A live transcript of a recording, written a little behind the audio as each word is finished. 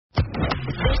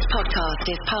podcast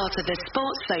is part of the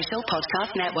Sports Social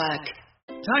Podcast Network.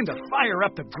 Time to fire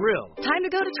up the grill. Time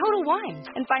to go to Total Wine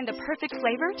and find the perfect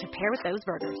flavor to pair with those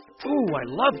burgers. Ooh, I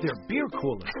love their beer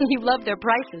cooler. You love their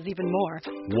prices even more.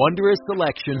 Wondrous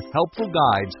selection, helpful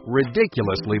guides,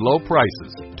 ridiculously low prices.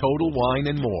 Total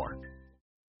Wine and more.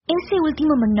 Ese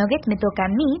último McNugget me toca a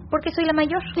mí porque soy la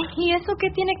mayor. ¿Y eso qué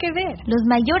tiene que ver? Los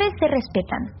mayores se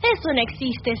respetan. Eso no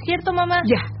existe, ¿cierto, mamá?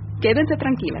 Ya, quédense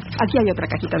tranquilas. Aquí hay otra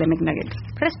cajita de McNuggets.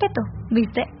 Respeto,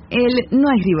 ¿viste? No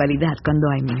hay rivalidad cuando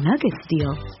hay McNuggets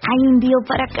deal. Hay un deal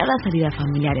para cada salida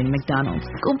familiar en McDonald's.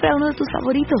 Compra uno de tus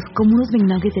favoritos, como unos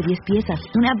McNuggets de 10 piezas,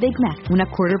 una Big Mac, una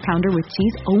Quarter Pounder with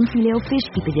Cheese o un Filet-O-Fish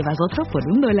y te llevas otro por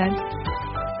 $1.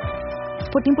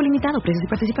 Por tiempo limitado, precios y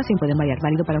participación pueden variar.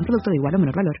 Válido para un producto de igual o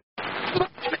menor valor.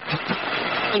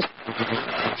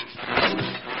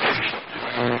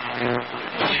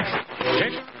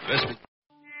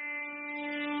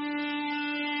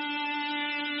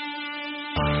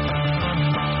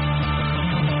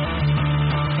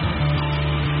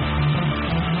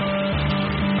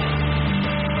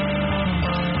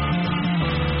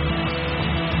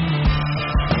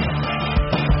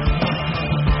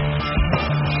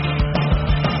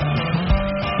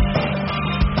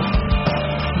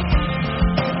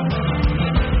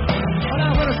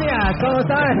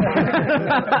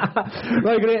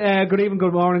 Right, good evening,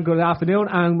 good morning, good afternoon,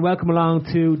 and welcome along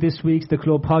to this week's The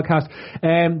Club podcast.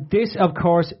 This, of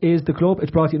course, is The Club.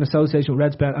 It's brought to you in association with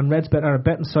RedsBet, and RedsBet are a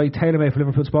betting site tailor-made for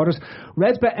Liverpool supporters.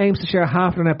 RedsBet aims to share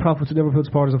half of their net profits with Liverpool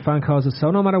supporters and fan causes,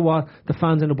 so no matter what, the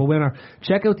fans end up a winner.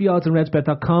 Check out the odds on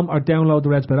RedsBet.com or download the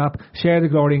RedsBet app. Share the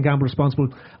glory and gamble responsible,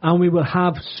 and we will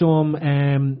have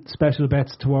some special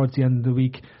bets towards the end of the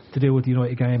week to do with the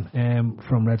United game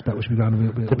from RedsBet, which will be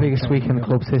grand. The biggest week in the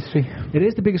club's history. It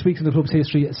is the biggest week in the club's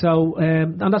history. So,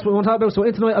 and that's what we want to talk about. So,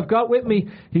 tonight I've got with me,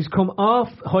 he's come off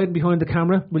hiding behind the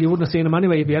camera. Well, you wouldn't have seen him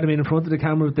anyway if you had him in front of the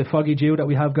camera with the foggy dew that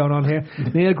we have going on here.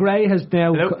 Neil Gray has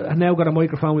now got a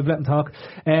microphone. We've let him talk.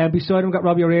 Beside him, I've got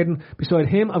Robbie O'Riordan. Beside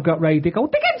him, I've got Ray Dicko.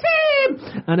 Dickinson!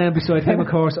 And then beside him, of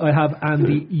course, I have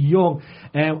Andy Young.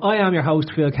 I am your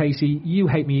host, Phil Casey. You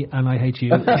hate me and I hate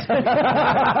you. That's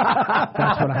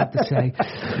what I have to say.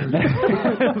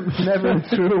 Never a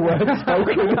true word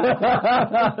spoken.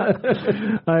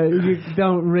 You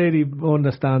don't really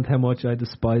understand how much I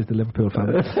despise the Liverpool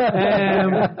family.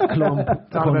 Clump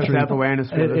country. Self-awareness.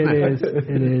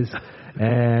 It is.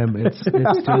 It's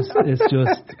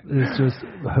just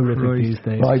horrific these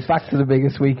days. Right, back to the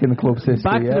biggest week in the club's history.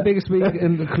 Back to the biggest week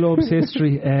in the club's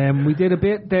history. We did a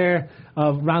bit there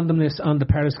of randomness on the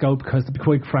Periscope because, to be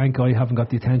quite frank, I haven't got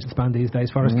the attention span these days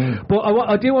for us. But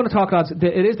I do want to talk, lads.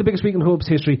 It is the biggest week in the club's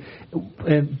history,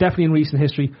 definitely in recent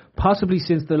history, possibly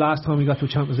since the last time we got to a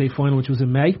Champions League final, which was in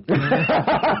May,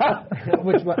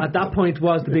 which at that point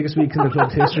was the biggest week in the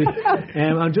club's history.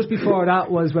 And just before that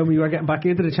was when we were getting back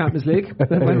into the Champions League,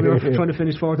 when we were trying to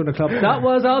finish fourth in the club. That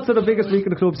was also the biggest week in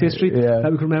the club's history that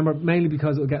we can remember, mainly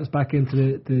because it will get us back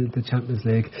into the Champions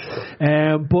League.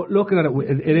 But looking at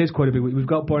it, it is quite a big week. We've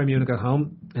got Bayern Munich at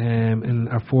home in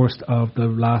our first of the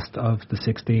last of the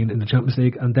 16 in the Champions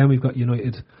League, and then we've got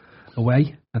United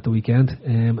away at the weekend,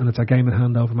 and it's our game in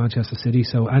hand over Manchester City,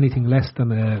 so anything less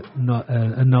than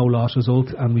a no-loss result,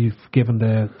 and we've given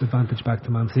the advantage back to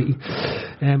Man City.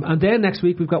 And then next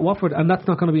week we've got Watford, and that's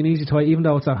not going to be an easy tie, even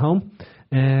though it's at home.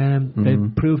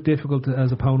 They've proved difficult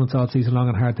as opponents all season long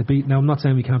and hard to beat. Now, I'm not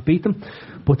saying we can't beat them,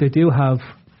 but they do have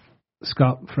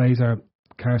Scott, Fraser,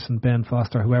 Carson, Ben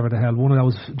Foster, whoever the hell, one of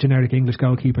those generic English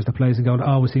goalkeepers that plays and goal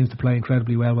always seems to play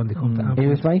incredibly well when they come to Anfield. He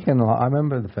was making a lot. I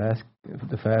remember the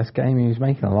first game, he was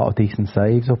making a lot of decent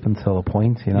saves up until a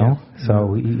point, you know. Yeah.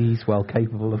 So he's well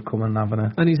capable of coming and having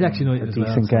a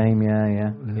decent game.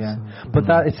 Yeah. But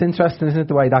it's interesting, isn't it,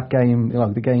 the way that game,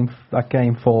 that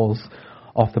game falls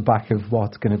off the back of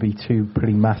what's going to be two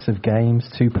pretty massive games,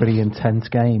 two pretty intense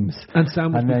games, and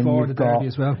sandwiched before the derby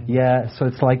as well. Yeah, so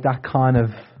it's like that kind of.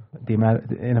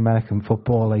 In American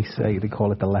football, they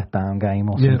call it the letdown game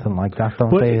or something like that,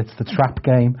 don't they? It's the trap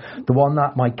game, the one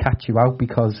that might catch you out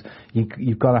because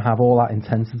you've got to have all that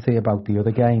intensity about the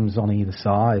other games on either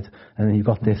side, and then you've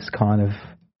got this kind of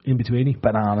in between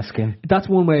banana skin. That's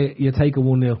one way you take a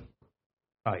 1-0.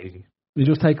 Easy. You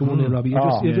just take a 1-0, Robbie.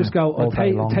 You just go,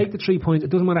 take the 3 points. It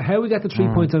doesn't matter how we get the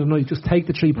 3 points on the night. Just take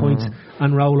the 3 points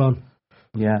and roll on.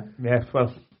 Yeah.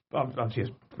 Well, obviously, as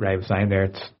Ray was saying there,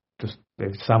 it's just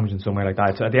sandwiching somewhere like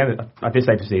that. So at this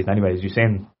stage of the season, anyways, you're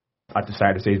saying at the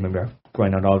start of the season when we were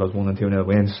grinding out all those 1 and 2-0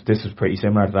 wins, this is pretty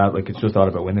similar to that. Like, it's just all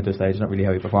about winning at this stage, not really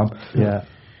how you perform. Yeah.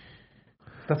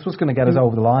 That's what's going to get us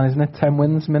over the line, isn't it? 10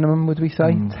 wins minimum, would we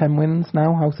say? 10 wins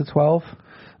now, out of 12.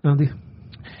 Andy?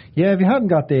 Yeah, if you hadn't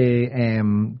got the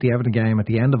Everton game at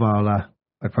the end of all that,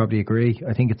 I'd probably agree.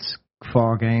 I think it's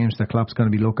 4 games that Klopp's going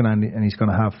to be looking at, and he's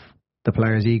going to have the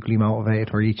players equally motivated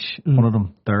for each one of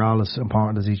them. They're all as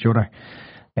important as each other.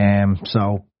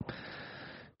 So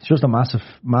it's just a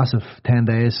massive 10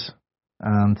 days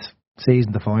and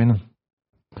season defining.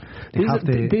 These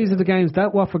are the games.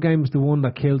 That Watford game is the one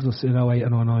that kills us in 08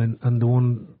 and 09, and the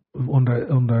one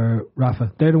under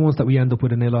Rafa. They're the ones that we end up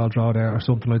with a 0-0 draw there or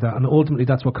something like that, and ultimately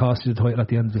that's what costs you the title at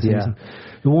the end of the season.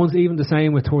 The ones, even the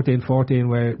same with 13-14,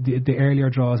 where the earlier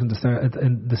draws in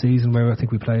the season, where I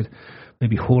think we played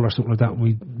maybe Hull or something like that, and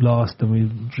we lost and we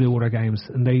drew other games,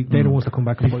 and they're the ones that come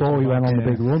back before we went on the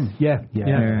big run. Yeah.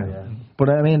 But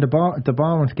I mean, the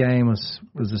Bournemouth game was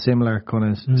a similar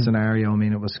kind of scenario. I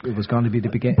mean, it was going to be the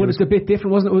beginning. But it's a bit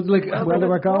different, wasn't it? It was like they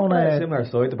were going a similar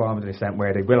side to Bournemouth in the extent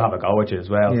where they will have a go at you as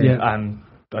well. And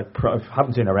I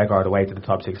haven't seen a record away to the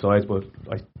top 6 sides, but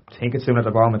I think it's similar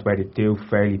to Bournemouth where they do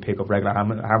fairly pick up regular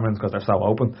hammerings because they're so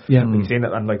open. Yeah, you've seen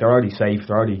it, and like they're already safe.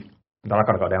 They're not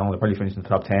going to go down. They'll probably finish in the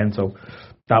top 10. So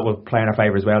that will play in our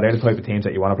favour as well. They're the type of teams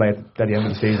that you want to play at the end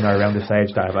of the season or around this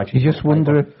stage that have actually. You just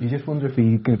wonder if he's going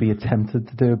to be tempted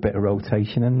to do a bit of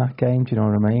rotation in that game. Do you know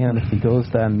what I mean? And if he does,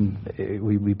 then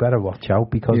we better watch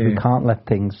out, because we can't let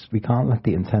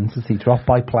the intensity drop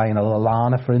by playing a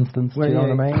Lallana, for instance. Do you know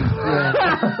what I mean?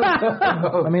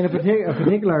 I mean, a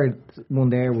particular one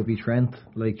there would be Trent.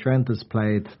 Like, Trent has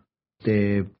played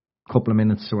the couple of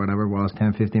minutes or whatever it was,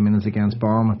 10-15 minutes against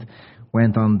Bournemouth,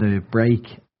 went on the break,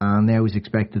 and now he's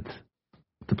expected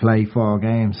to play 4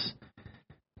 games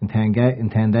in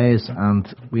 10 days,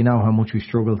 and we know how much we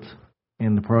struggled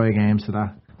in the prior games to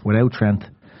that without Trent.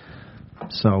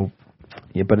 So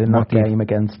yeah, but in that game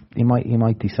against, he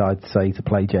might decide to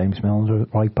play James Milner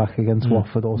right back against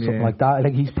Watford or something like that. I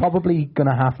think he's probably going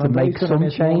to have to make some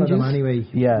changes anyway.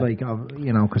 Yeah, like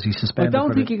because he's suspended. I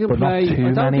don't think you can play.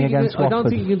 I don't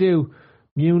think you can do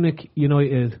Munich,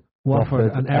 United,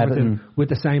 Watford and Everton with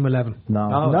the same 11.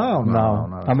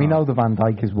 No. And we know the Van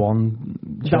Dijk is one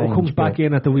change, that comes back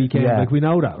in at the weekend. Yeah. Like, we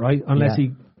know that, right? Unless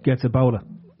he gets Ebola.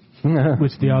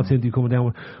 Which the odds seem to be coming down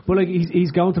with. But like, he's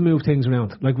going to move things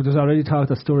around. Like, there's already talk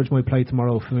that Sturridge might play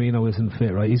tomorrow. Firmino isn't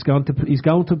fit, right? He's going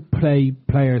to play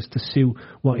players to suit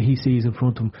what he sees in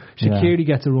front of him. Shaqiri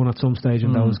gets a run at some stage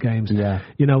in those games. Yeah.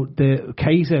 The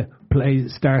Keita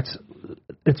starts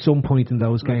at some point in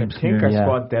those games. I think our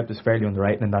squad depth is fairly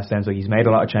underrated in that sense. Like, he's made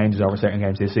a lot of changes over certain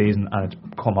games this season, and it's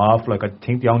come off. Like, I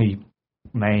think the only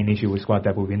main issue with squad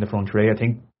depth will be in the front three. I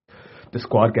think the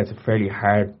squad gets a fairly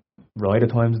hard ride at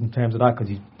times in terms of that, because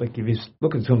if you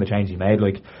look at some of the changes he made,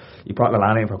 like, he brought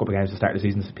Lallana in for a couple of games to start the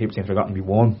season, so people seem to have forgotten he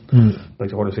won. Like,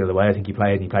 so Huddersfield away, I think he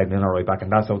played Milner right back, and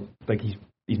that, so like, he's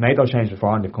made those changes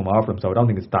before and they've come off him, so I don't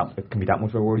think it can be that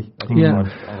much of a worry. I think he's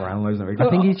overanalyzing it really. I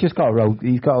think he's just got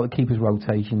to keep his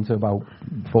rotation to about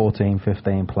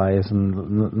 14-15 players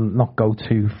and not go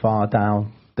too far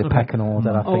down the pecking order.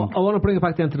 I think. I want to bring it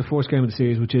back then to the first game of the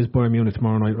series, which is Bayern Munich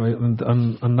tomorrow night, right?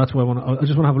 And that's why I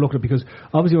just want to have a look at it, because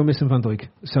obviously we're missing Van Dijk,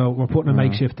 so we're putting a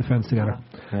makeshift defence together.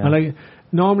 Yeah. And like,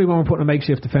 normally when we're putting a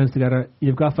makeshift defence together,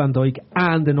 you've got Van Dijk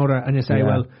and another, and you say,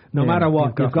 well, no matter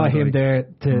what, you've got him there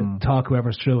to talk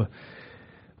whoever's through it.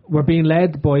 We're being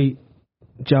led by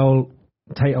Joel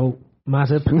Tato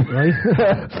Matip, right?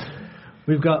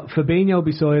 We've got Fabinho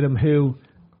beside him, who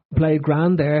played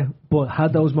grand there, but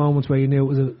had those moments where you knew it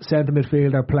was a centre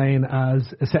midfielder playing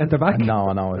as a centre back. No,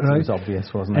 it was obvious,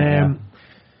 wasn't it?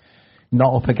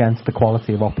 Not up against the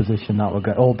quality of opposition that we're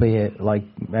getting, albeit like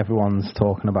everyone's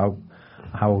talking about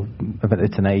how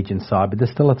it's an aging side, but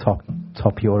there's still a top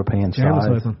European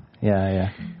side.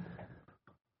 Yeah.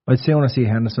 I'd still want to see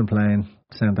Henderson playing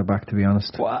centre back, to be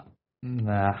honest. What?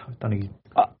 Nah, I don't think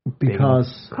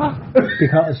because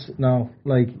no,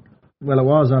 like. Well, it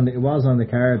was on the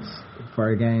cards for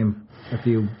a game.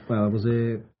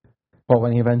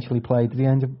 When he eventually played, did he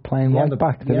end up playing right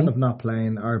back? He ended up not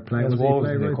playing, or playing. Was he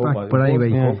playing right back? But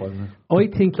anyway, I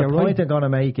think the point I'm going to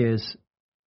make is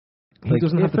he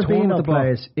doesn't have to turn the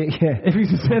plays. If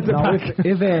he's a centre back,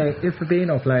 if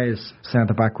Fabinho plays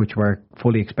centre back, which we're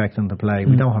fully expecting to play,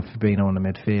 we don't have Fabinho in the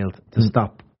midfield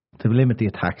to limit the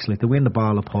attacks, like to win the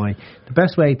ball up high. The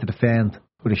best way to defend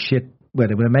with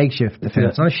a makeshift defence.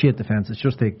 It's not a shit defence, it's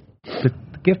just to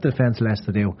give the defence less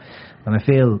to do. And I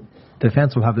feel the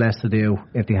defence will have less to do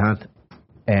if they had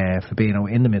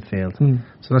Fabinho in the midfield.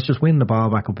 So let's just win the ball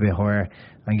back up a bit higher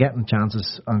and getting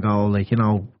chances on goal, like,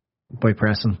 by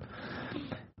pressing.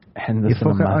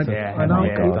 Henderson I know,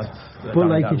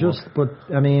 but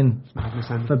I mean,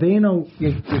 Fabinho,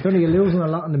 you're losing a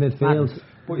lot in the midfield.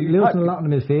 But you're losing a lot in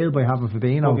the midfield by having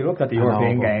Fabinho. Well, if you look at the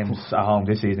European games at home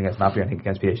this season against Napoli, I think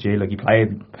against PSG, like he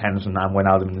played Henderson and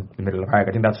Wijnaldum in the middle of the park.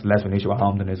 I think that's less of an issue at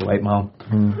home than it is away from home.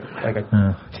 Like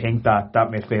I think that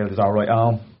midfield is alright at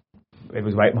home. If it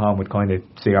was away from home, we'd kind of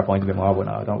see our point a bit more. But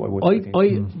no, I don't.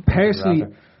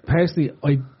 Personally,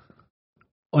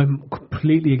 I'm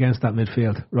completely against that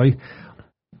midfield, right?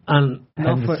 And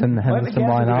Henderson,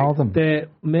 Wijnaldum. The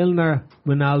Milner,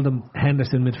 Wijnaldum,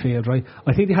 Henderson midfield, right?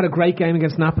 I think they had a great game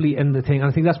against Napoli in the thing, and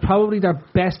I think that's probably their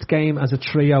best game as a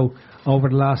trio over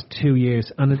the last 2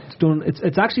 years, and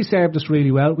it's actually served us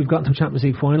really well. We've gotten to a Champions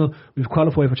League final, we've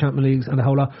qualified for Champions Leagues and a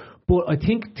whole lot, but I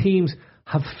think teams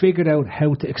have figured out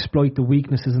how to exploit the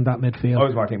weaknesses in that midfield. I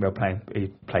was more thinking about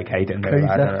play Keita in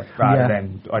there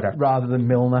rather than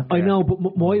Milner. I know, but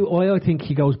why I think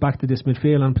he goes back to this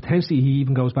midfield, and potentially he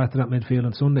even goes back to that midfield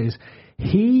on Sundays.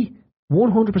 He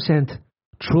 100%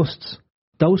 trusts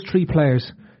those three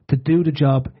players to do the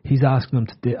job he's asking them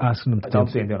to do. I don't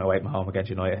see him doing away from home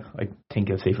against United. I think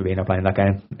you'll see Fabinho playing that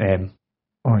game.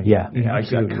 I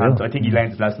think he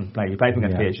learned his lesson. Like, he played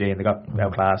against PSG and they got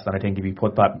outclassed, and I think if you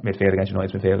put that midfield against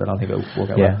United's midfield, I don't think it'll work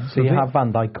out well. So you have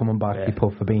Van Dijk coming back, you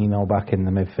put Fabinho back in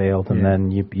the midfield, and then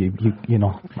you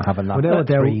know, having that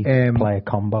three-player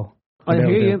combo. I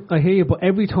hear you, but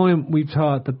every time we've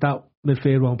thought that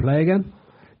midfield won't play again,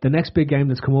 the next big game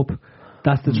that's come up,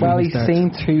 that's the Well, he's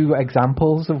seen 2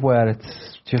 examples of where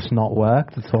it's just not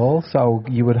worked at all, so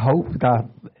you would hope that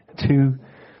 2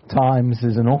 times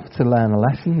is enough to learn a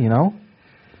lesson, you know.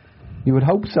 You would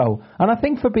hope so. And I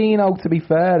think Fabinho, to be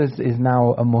fair, is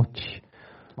now a much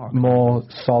more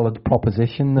solid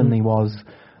proposition than he was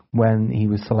when he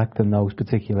was selecting those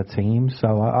particular teams.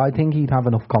 So I think he'd have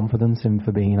enough confidence in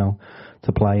Fabinho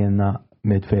to play in that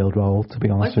midfield role, to be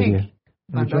honest with you.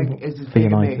 Van Dijk is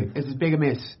as big a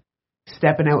miss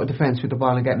stepping out of defence with the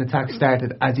ball and getting attack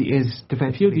started as he is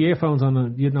defensively. If you had the earphones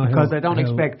on, you'd know. Because I don't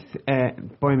expect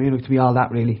Bayern Munich to be all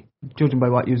that, really, judging by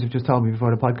what you've just told me before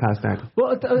the podcast started.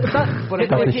 Well, if that's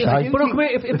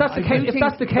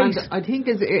the case, I think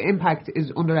his impact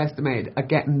is underestimated at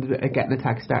getting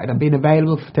attack started and being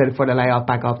available for the layoff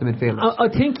back off the midfield. I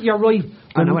think you're right.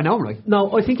 I know I'm right.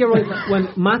 No, I think you're right when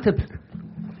Matip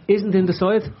isn't in the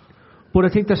side, but I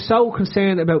think they're so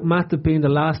concerned about Matip being the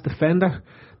last defender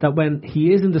that when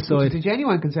he is in the side... It's a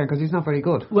genuine concern because he's not very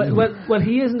good. Well,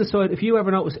 he is in the side. If you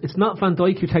ever notice, it's not Van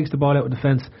Dijk who takes the ball out of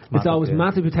defence. It's always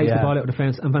Matip who takes the ball out of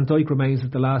defence, and Van Dijk remains at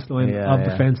the last line of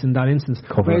defence in that instance.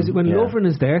 Whereas when Lovren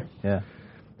is there, Van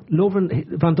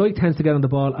Dijk tends to get on the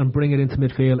ball and bring it into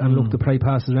midfield and look to play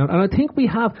passes around. And I think we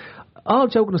have... All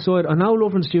joking aside, I know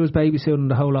Lovren's due his babysitting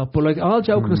the whole lot, but like all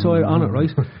joking aside on it,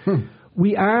 right?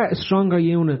 We are a stronger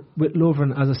unit with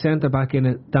Lovren as a centre back in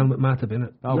it than with Matip in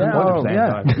it.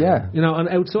 You know, and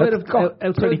outside of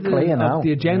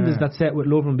the agendas that's set with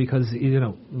Lovren, because you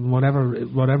know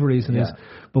whatever reason is.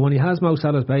 But when he has Mo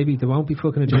Salah's baby, there won't be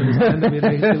fucking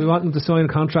agendas. We want him to sign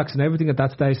contracts and everything at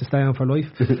that stage to stay on for life.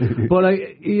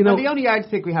 But you know, the only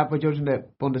yardstick we have for judging the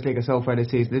Bundesliga so far this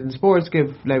season, didn't Spurs give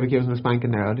Leverkusen a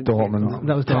spanking there? Dortmund.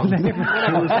 That was Dortmund.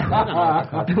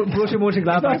 Borussia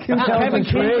Mönchengladbach. Kevin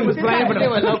Keegan was playing for them.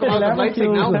 Lokomotiv Leipzig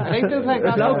now. Are they still playing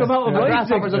Lokomotiv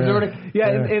Leipzig?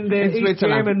 Yeah, in the East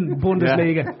German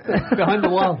Bundesliga. Behind the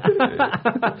wall.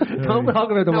 Don't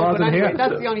talk about the walls in here.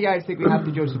 That's the only yardstick we have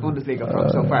to judge the Bundesliga from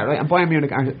so far, right? And Bayern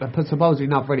Munich are supposedly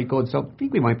not very good, so I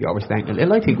think we might be overstaying a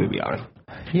little. I think we'll be alright.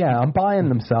 Yeah, and Bayern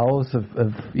themselves have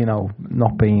you know,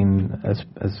 not been as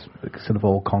sort of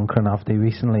all conquering after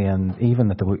recently, and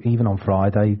even on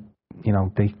Friday, you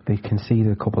know, they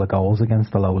conceded a couple of goals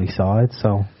against the lowly side.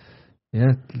 So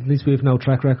yeah, at least we have no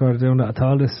track record of doing that at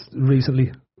all this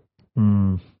recently.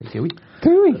 Do we?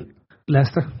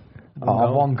 Leicester.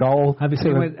 One goal. Have you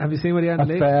seen what the end of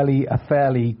the league? A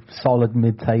fairly solid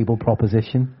mid-table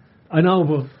proposition. I know,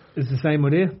 but it's the same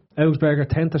with you. Augsburg are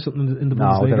 10th or something in the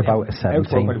Bundesliga. No, they're about a 17.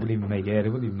 Augsburg wouldn't even make it. They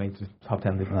wouldn't even make the top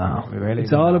 10. No.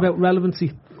 It's all about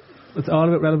relevancy. It's all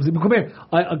about relevancy. But come here,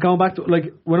 going back to,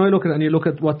 like, when I look at it and you look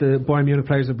at what the Bayern Munich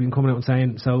players have been coming out and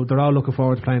saying, so they're all looking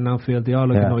forward to playing in Anfield. They all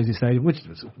like a noisy stadium, which,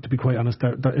 to be quite honest,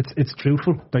 it's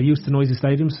truthful. They're used to noisy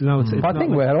stadiums. You know, I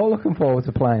think we're all looking forward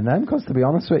to playing them because, to be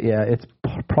honest with you, it's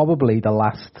probably the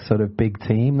last sort of big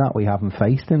team that we haven't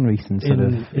faced in recent in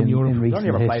Europe. In recent we only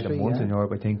ever history, played them once in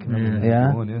Europe, I think.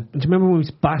 Yeah. Do you remember when we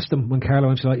bashed them when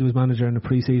Carlo Ancelotti was manager in the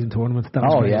pre-season tournament? That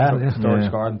was Sturridge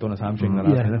scored and done his hamstring.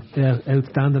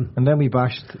 Outstanding. And then we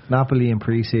bashed Napoli in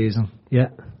pre-season. Yeah.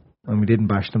 And we didn't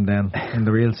bash them then in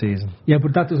the real season. Yeah,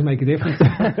 but that doesn't make a difference.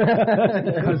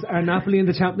 Because are Napoli in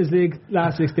the Champions League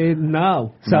last week?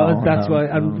 No. So that's why.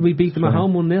 And we beat them at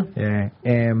home 1-0. Yeah.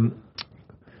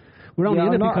 We're only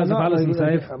in it because of Alisson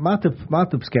save.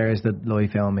 Matip scares the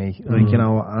life out of me. Like, you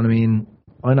know, and I mean,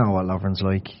 I know what Lovren's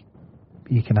like.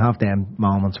 You can have them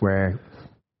moments where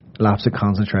lapse of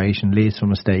concentration leads to a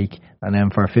mistake, and then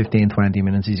for 15-20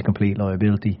 minutes he's a complete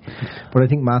liability. But I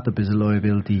think Matip is a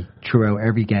liability throughout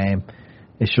every game.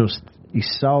 It's just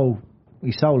he's so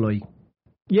like.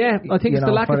 Yeah, I think it's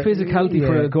the lack of physicality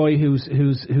for a guy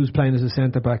who's playing as a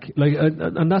centre back. Like,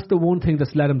 and that's the one thing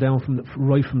that's let him down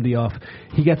right from the off.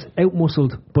 He gets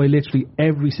out-muscled by literally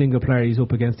every single player he's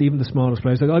up against, even the smallest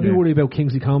players. Like, I'd be worried about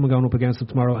Kingsley Coman going up against him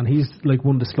tomorrow, and he's like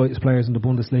one of the slightest players in the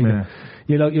Bundesliga.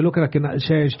 You know, you look at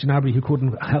Serge Gnabry, who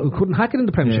couldn't hack it in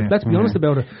the Premiership. Let's be honest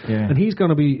about it. And he's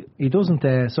going to be. He doesn't.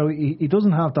 So he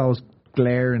doesn't have those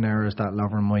glaring errors that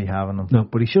Lovren might have in him. No,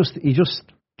 but he just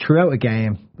throughout a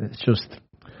game, it's just.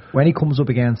 When he comes up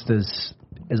against his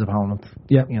opponent,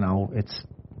 you know, it's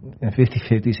in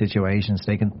 50-50 situations.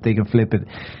 They can flip it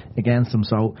against him.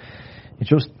 So it's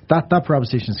just that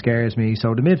proposition scares me.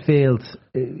 So the midfield,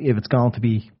 if it's going to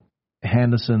be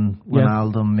Henderson,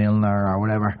 Wijnaldum, Milner, or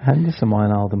whatever. Henderson,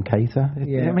 Wijnaldum, Keita.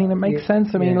 I mean, it makes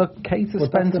sense. I mean, look, Keita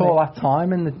spent all that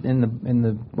time in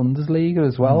the Bundesliga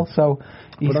as well. So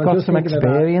he's got some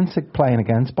experience playing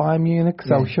against Bayern Munich.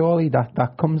 So surely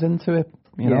that comes into it.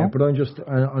 You know? But I'm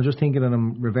just thinking of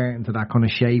them reverting to that kind of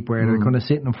shape where they're kind of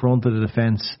sitting in front of the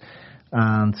defence,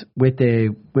 and with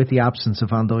the absence of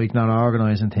Van Dijk not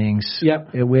organising things,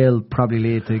 it will probably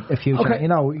lead to a future. Okay. You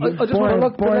know,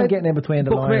 Bayern getting in between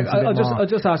the lines. I'll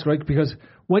just ask, right, because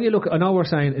when you look, I know we're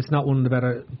saying it's not one of the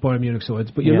better Bayern Munich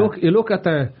sides, but you look at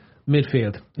their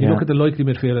midfield. You look at the likely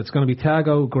midfield. It's going to be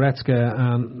Thiago, Goretzka,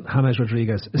 and James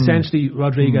Rodriguez. Essentially,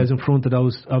 Rodriguez in front of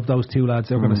those two lads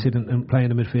that are going to sit and play in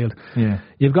the midfield.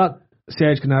 You've got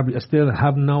Serge Gnabry. I still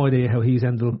have no idea how he's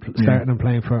ended up starting and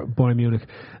playing for Bayern Munich.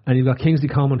 And you've got Kingsley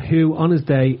Coman, who on his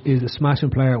day is a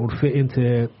smashing player, would fit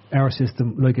into our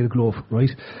system like a glove, right?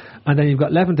 And then you've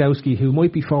got Lewandowski, who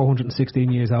might be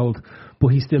 416 years old, but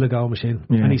he's still a goal machine,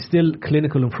 and he's still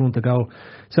clinical in front of goal.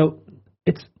 So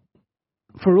it's.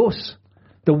 For us,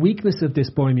 the weakness of this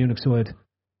Bayern Munich side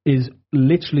is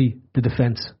literally the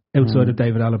defence outside of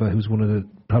David Alaba, who's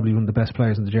probably one of the best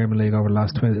players in the German league over the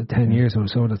last 10 years or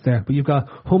so that's there. But you've got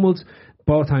Hummels,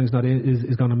 Boateng's not in,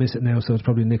 is going to miss it now, so it's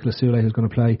probably Nicolas Sule who's going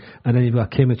to play, and then you've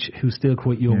got Kimmich, who's still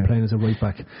quite young, playing as a right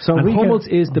back. So and Hummels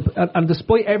is and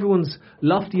despite everyone's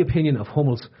lofty opinion of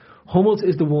Hummels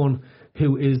is the one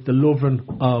who is the Lovren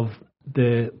of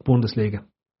the Bundesliga.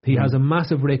 He has a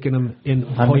massive rake in him in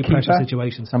high-pressure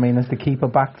situations. I mean, is the keeper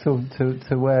back to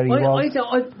where he was?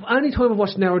 Any time I've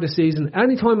watched Neuer this season,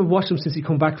 any time I've watched him since he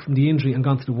come back from the injury and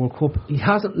gone to the World Cup, he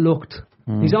hasn't looked...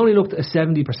 He's only looked at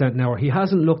 70% now. He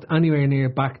hasn't looked anywhere near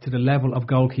back to the level of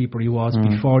goalkeeper he was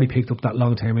before he picked up that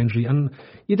long-term injury. And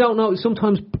you don't know,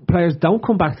 sometimes players don't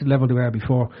come back to the level they were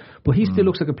before, but he still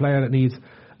looks like a player that needs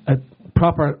a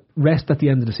proper rest at the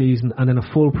end of the season and then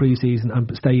a full pre-season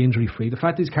and stay injury free. The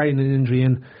fact that he's carrying an injury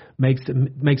in makes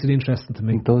it interesting to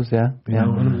me. It does, You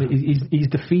know, and he's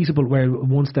defeatable. Where at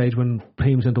one stage when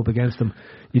teams went up against him,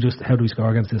 how do we score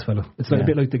against this fella? It's like a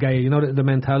bit like De Gea. You know the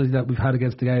mentality that we've had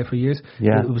against De Gea for years.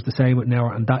 It was the same with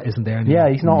Neuer, and that isn't there anymore.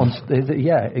 Yeah, he's not.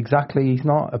 Exactly. He's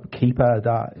not a keeper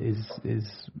that is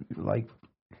like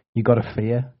you got to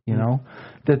fear. You know,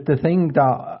 the thing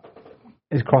that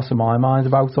is crossing my mind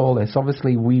about all this.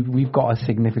 Obviously, we've got a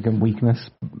significant weakness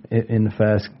in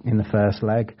the first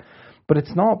leg, but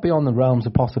it's not beyond the realms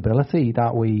of possibility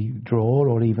that we draw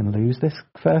or even lose this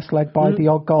first leg by the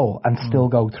odd goal and still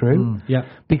go through.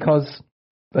 Because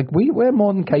like we're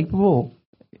more than capable,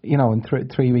 you know, in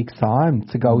 3 weeks' time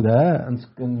to go there and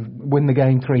win the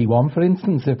game 3-1, for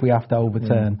instance, if we have to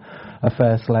overturn a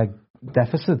first leg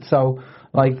deficit. So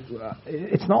like,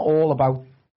 it's not all about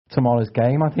tomorrow's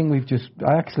game. I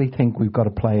actually think we've got to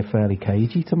play it fairly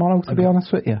cagey tomorrow, to be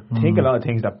honest with you. I think a lot of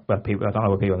things that people, I don't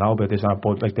know what people know about this,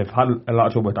 but like they've had a lot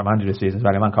of trouble with their manager this season.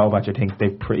 Ivan Kovac, I think they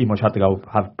pretty much had to go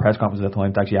have press conferences at the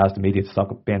time to actually ask the media to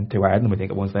stop being too hard on them, I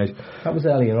think, at one stage. That was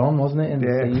earlier on, wasn't it, in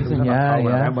the season?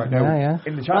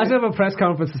 Imagine have a press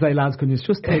conference to say, lads, can you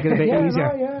just take it a bit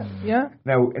easier?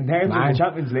 Now, in terms of the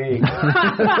Champions League...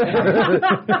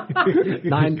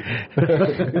 9.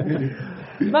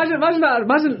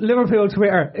 Imagine Liverpool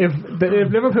Twitter if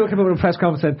Liverpool came up with a press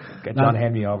conference and said, get John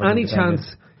Henry over. Any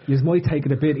chance you might take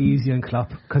it a bit easy on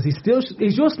Klopp, because he's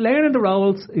just learning the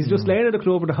roles. He's just learning the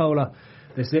club with the whole lot.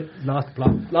 That's it. Lost the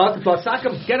plot. Sack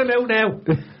him. Get him out now.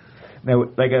 Now,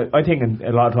 like I think in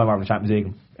a lot of time over the Champions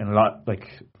League, and a lot like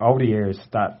over the years,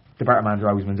 that the better manager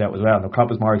always wins out as well. Now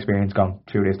Klopp has more experience gone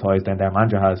through these ties than their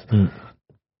manager has.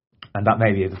 And that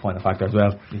maybe is a final factor as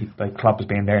well. Klopp has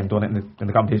been there and done it in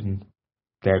the competition.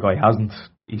 Their guy hasn't.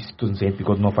 he doesn't seem to be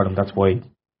good enough for them. That's why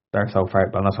they're so far,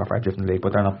 well, not so far drift in the league,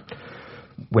 but they're not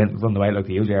run away like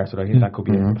they usually are. So I think that could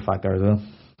be a factor as well.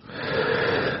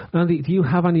 Andy, do you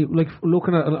have any, like,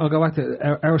 looking at, I'll go back to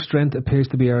our strength appears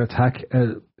to be our attack.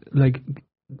 Like,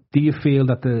 do you feel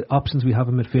that the options we have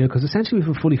in midfield, because essentially we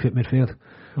have a fully fit midfield,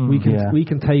 we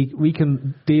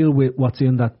can deal with what's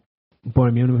in that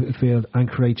Bayern Munich midfield and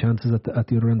create chances at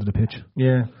the other end of the pitch.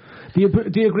 Yeah. Do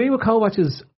you agree with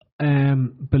Kovac's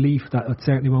belief that it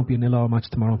certainly won't be a 0-0 match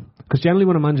tomorrow? Because generally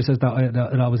when a manager says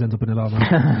that, it always ends up a 0-0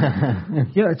 match.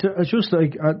 Yeah, it's just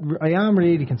like I am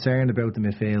really concerned about the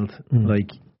midfield.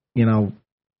 Like, you know,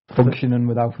 functioning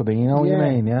without Fabinho. You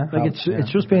mean, yeah? Like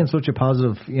it's just been such a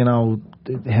positive. You know,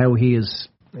 how he's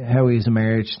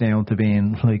emerged now to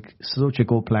being like such a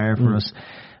good player for us,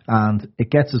 and it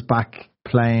gets us back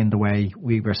playing the way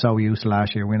we were so used to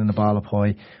last year, winning the ball up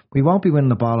high. We won't be winning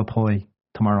the ball up high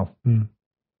tomorrow. You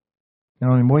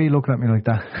know, I mean, why are you looking at me like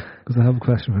that? Because I have a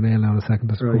question for Neil now in a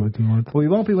second. Right. But we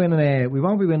won't be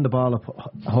winning the ball up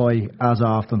high as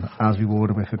often as we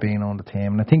would with it being on the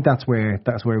team, and I think that's where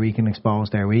we can expose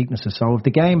their weaknesses. So if the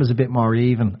game is a bit more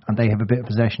even and they have a bit of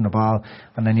possession of the ball,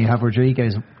 and then you have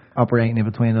Rodriguez operating in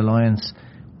between the lines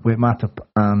with Matip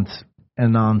and a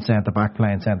non-centre back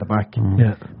playing centre back,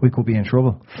 we could be in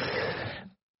trouble.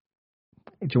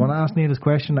 Do you want to ask Neil this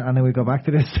question and then we go back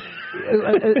to this?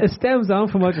 It stems on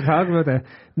from what you're talking about there.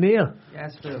 Neil,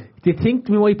 yes, Phil. Do you think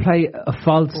we might play a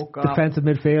false defensive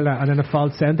midfielder and then a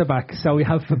false centre back? So we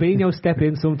have Fabinho step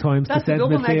in sometimes to centre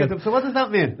midfield. Negative. So what does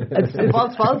that mean? A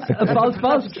false? A false.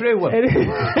 That's a true one. It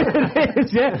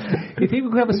is, yeah. You think we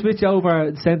could have a switch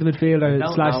over centre midfielder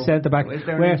 / centre back? Is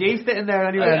there a regista in there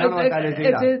anyway? I don't know what that is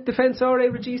either. It's a defensore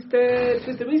regista.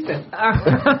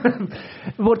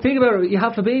 But think about it. You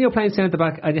have Fabinho playing centre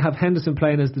back and you have Henderson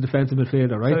playing as the defensive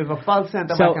midfielder, right? So you have a false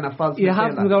centre back and a false midfielder. You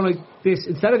have them going like this.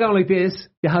 Instead of going like this,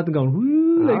 you have them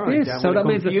going like this. Yeah, so that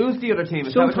means the other team.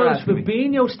 Sometimes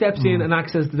Fabinho steps in and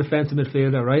acts as the defensive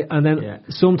midfielder, right? And then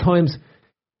sometimes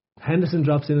Henderson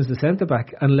drops in as the centre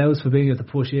back and allows Fabinho to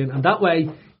push in, and that way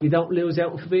you don't lose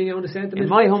out with Fabinho in the centre. In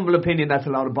my humble opinion, that's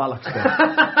a lot of bollocks.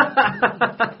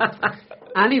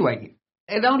 Anyway,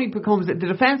 the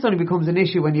defence only becomes an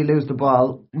issue when you lose the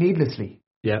ball needlessly.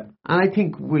 Yeah. And I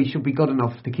think we should be good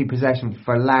enough to keep possession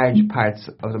for large parts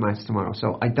of the match tomorrow.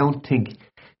 So I don't think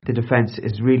the defence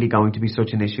is really going to be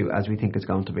such an issue as we think it's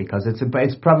going to be, because it's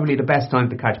probably the best time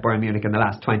to catch Bayern Munich in the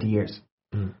last 20 years.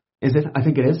 Is it? I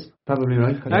think it is. Probably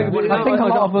right. I think a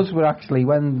lot of us were actually,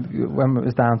 when it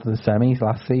was down to the semis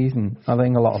last season, I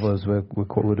think a lot of us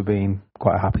would have been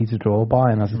quite happy to draw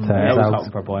Bayern, as it turns out. I was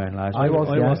hoping for Bayern last year. I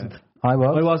wasn't. I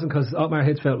wasn't, because Otmar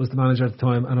Hitzfeld was the manager at the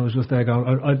time, and I was just there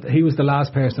going. He was the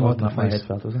last person I wanted to face.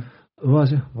 Hitzfeld, was it?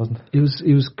 Was it? Wasn't. He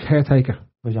was caretaker.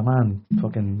 Was your man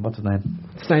fucking, what's his name?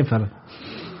 It's the same fella.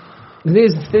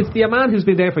 It's the man who's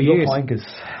been there for years.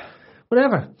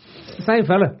 Whatever. It's the same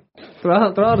fella. They're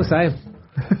all the same.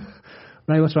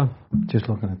 Right, what's wrong? Just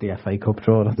looking at the FA Cup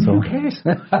draw, that's all. Who cares?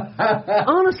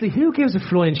 Honestly, who gives a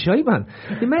flying shite, man?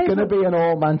 It's going to be an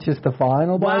all-Manchester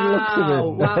final by the looks of it.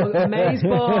 Wow, maze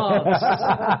balls.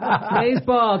 Maze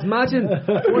balls. Imagine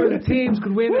one of the teams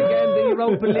could win again the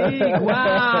Europa League.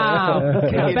 Wow.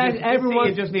 I bet everyone...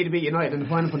 You just need to beat United in the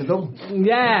final for the double.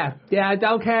 Yeah, I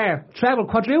don't care. Treble,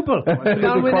 quadruple. We're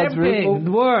going to win everything in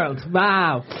the world.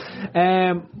 Wow.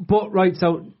 But, right,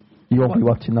 so... You won't be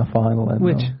watching that final then?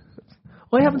 Which? No?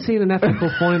 I haven't seen an FA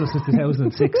Cup final since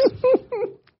 2006.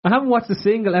 I haven't watched a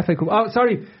single FA Cup. Oh,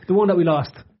 sorry, the one that we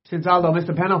lost. Since Aldo missed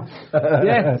a penalty.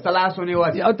 Yeah, it's the last one you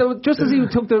watched. Just as he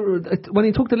took when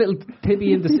he took the little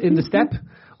tibby in the step,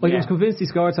 I was convinced he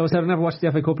scored. So I said I'll never watch the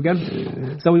FA Cup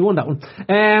again. So we won that one.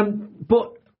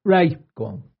 But Ray, go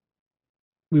on.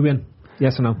 We win.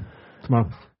 Yes or no? Tomorrow.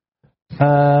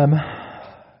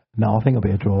 No, I think it'll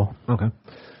be a draw. Okay.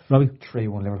 Robbie?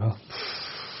 3-1 Liverpool.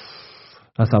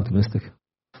 That's optimistic.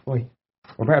 Why?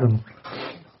 We're better than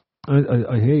them.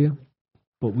 I hear you,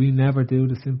 but we never do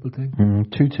the simple thing.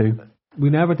 2-2. We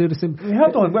never do the simple. We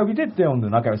have done well. We did down the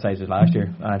knockout stages last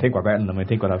year, and I think we're better than them. I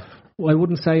think we'll have. Well, I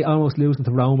wouldn't say almost losing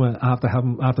to Roma after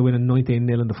winning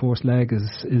 19-0 in the first leg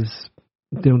is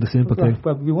doing the simple thing.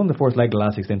 Well, we won the first leg the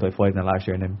last 16 by 5 last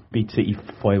year, and then beat City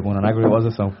 5-1 on aggregate, was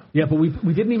it? So yeah, but we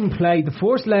didn't even play the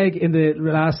first leg in the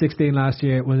last 16 last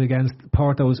year was against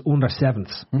Porto's under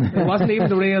 7s. It wasn't even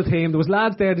the real team. There was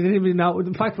lads there they didn't even know.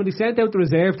 In fact, when they sent out the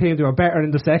reserve team, they were better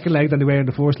in the second leg than they were in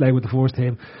the first leg with the first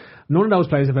team. None of those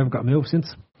players have ever got moved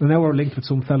since. And now we're linked with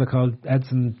some fella called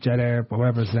Edson Jedder, or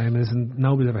whatever his name is, and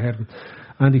nobody's ever heard of him.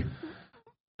 Andy?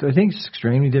 I think it's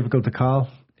extremely difficult to call.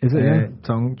 Is it? Yeah.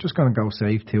 So I'm just going to go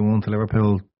safe 2-1 to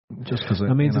Liverpool, just because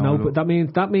that means but that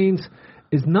means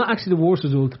is not actually the worst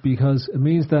result because it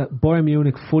means that Bayern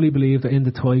Munich fully believe they're in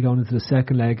the tie going into the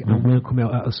second leg and will come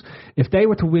out at us. If they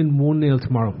were to win 1-0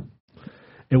 tomorrow,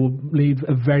 it would leave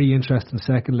a very interesting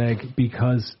second leg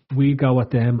because we go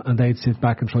at them and they'd sit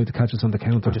back and try to catch us on the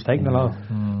counter. We're just taking the loss.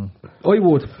 I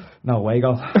would. No away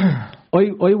goal.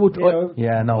 I would.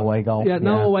 No away goal.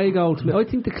 No away goal to me. I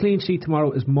think the clean sheet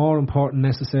tomorrow is more important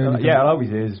necessarily. It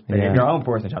always is. If you're home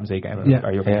first in the Champions League game,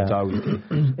 or it's always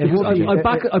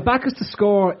I back us to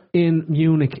score in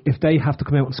Munich if they have to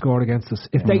come out and score against us.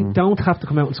 If they don't have to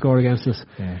come out and score against us,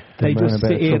 they just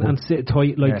sit in and sit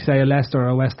tight like say a Leicester or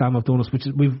a West Ham have done us, which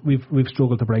is we've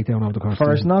struggled to break down over the course.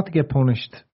 For us not to get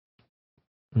punished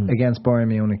against Bayern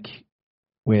Munich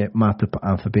with Matip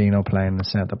and Fabinho playing the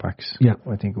centre backs,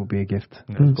 I think it would be a gift.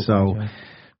 So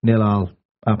 0-0,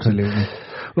 absolutely.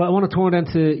 Well, I want to turn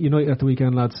into United at the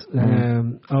weekend, lads.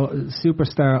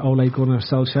 Superstar Ole Gunnar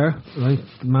Solskjaer, right,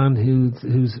 the man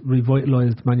who's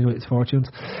revitalised Man United's fortunes.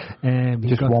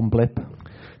 Just one blip.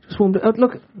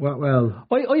 Look, well,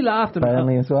 I laughed and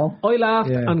as well. I laughed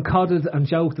and codded and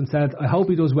joked and said, I hope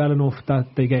he does well enough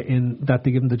that they get in, that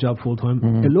they give him the job full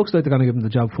time. It looks like they're going to give him the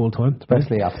job full time,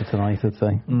 especially after tonight, I'd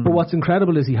say. But what's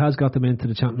incredible is he has got them into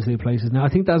the Champions League places. Now I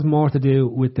think that's more to do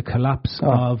with the collapse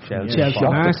of Chelsea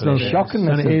and Arsenal. Shocking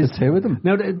than it is the two of them.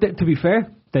 Now, to be fair,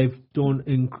 they've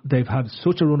had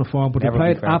such a run of form, but they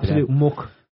played absolute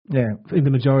muck. In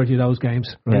the majority of those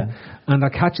games, right? And they're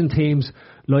catching teams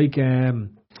like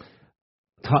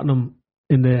Tottenham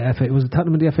in the FA. Was it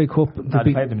Tottenham in the FA Cup?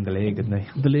 They played them in the league, didn't they?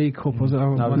 The League Cup, was it?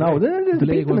 No, they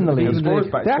beat them in the league.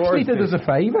 They actually did us a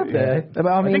favour there.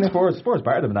 I think Spurs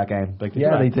battered them in that game. Like,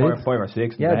 they did. 5 or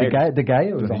 6. Yeah, the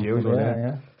guy was on usual.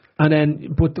 And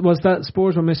then, but was that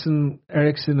Spurs were missing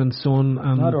Eriksen and Son?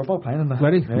 And no, they were both playing in that.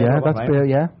 Ready? I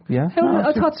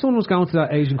thought Son was going to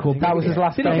that Asian Cup. That was his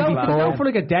last game before. Did he go for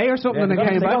like a day or something and then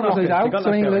came back? He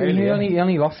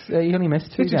only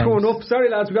missed 2 games. Just going up. Sorry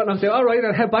lads, we got knocked out. All right,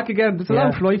 I'll head back again. It's a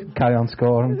long flight. Carry on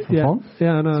scoring for fun.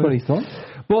 Yeah, I know. That's what he's done.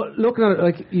 But looking at it,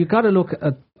 like, you got to look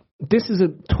at, this is a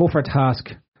tougher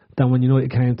task than when United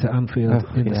came to Anfield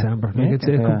in December. Like, it's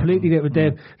completely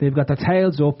different. They've got their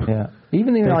tails up.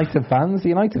 Even the United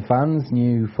fans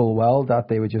knew full well that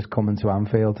they were just coming to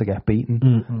Anfield to get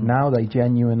beaten. Now they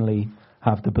genuinely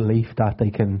have the belief that they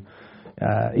can.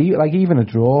 Even a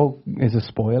draw is a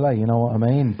spoiler, you know what I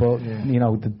mean? But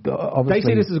obviously they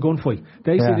see this as a gunfight.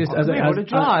 They see this as a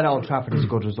draw at Old Trafford is a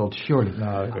good result, surely.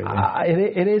 No,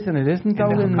 it is and it isn't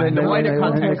though. In the wider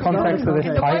context of this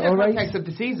title race, context of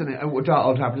the season, a draw at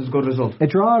Old Trafford is a good result. A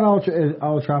draw at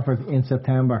Old Trafford in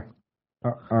September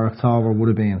or October would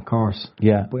have been, of course.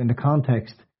 Yeah, but in the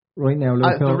context. Right now,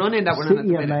 the run-in that we're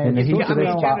in at the minute.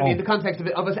 Generally, in the context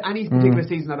of any particular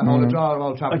season at a whole, a draw at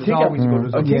Old Trafford is always a good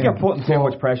result. I think you're putting too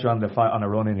much pressure on a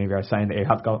run-in if you're saying that you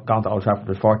have gone to Old Trafford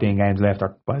with 14 games left,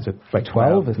 or what is it, like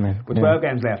 12, isn't it? With 12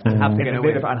 games left, and have to get a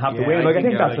win and have to win. Like, I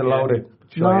think that's a loaded.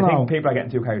 I think people are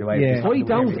getting too carried away. I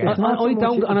don't,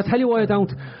 and I tell you why I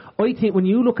don't. I think when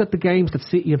you look at the games that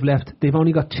City have left, they've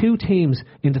only got 2 teams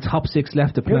in the top 6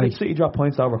 left to play. City drop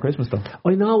points over Christmas though.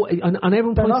 I know, and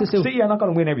everyone points this out. City are not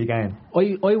going to win every game.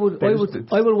 I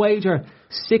will wager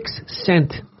 6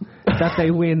 cent that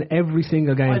they win every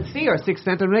single game. I'll see your 6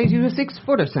 cent and raise you a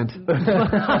 6-footer cent.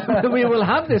 We will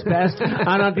have this best,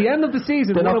 and at the end of the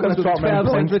season, they're not going to drop 12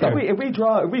 points. If we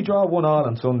draw 1-1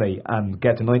 on Sunday and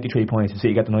get to 93 points, and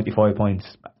City get to 95 points,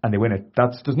 and they win it,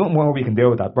 there's nothing more we can do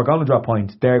with that. We're going to drop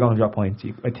points. They're going to drop points.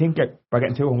 I think we're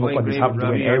getting too hung up on just having to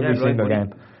win every single game.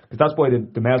 Because that's why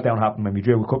the meltdown happened when we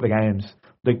drew a couple of games.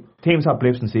 Like, teams have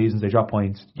blips in seasons, they drop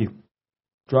points.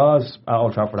 Draws at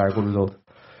Old Trafford are a good result.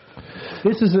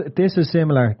 This is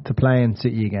similar to playing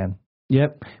City again.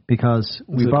 Yep. Because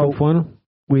we both final.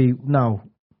 No,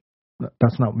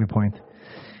 that's not my point.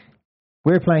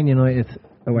 We're playing United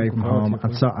away from home,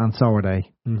 and so are they.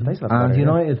 And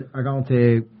United are going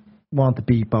to want to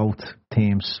beat both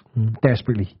teams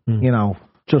desperately.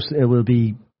 Just it will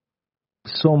be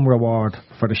some reward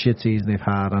for the shit season they've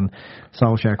had, and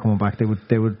Solskjaer coming back.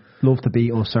 They would love to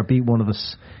beat us or beat one of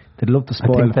us. They'd love to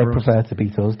spoil. I think they'd prefer to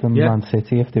beat us than Man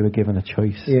City if they were given a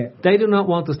choice. Yeah, they do not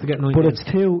want us to get 9 But it's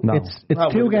two. No.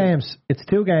 It's 2 games. It's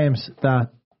 2 games that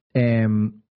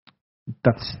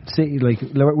that's City, like,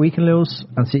 we can lose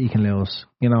and City can lose.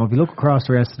 If you look across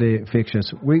the rest of the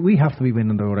fixtures, we have to be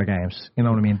winning the other games. You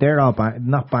know what I mean? They're all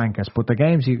not bankers, but the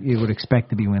games you would expect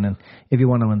to be winning. If you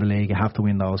want to win the league, you have to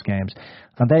win those games.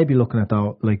 And they'd be looking at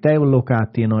they will look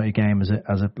at the United game as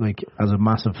a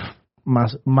massive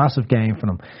game for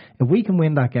them. If we can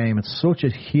win that game, it's such a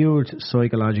huge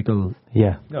psychological.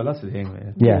 Yeah. No, that's the thing,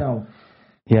 man. Yeah.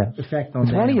 Effect on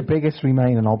it's one of your biggest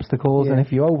remaining obstacles, and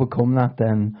if you overcome that,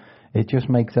 then it just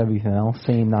makes everything else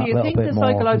seem that little bit more. Do you think the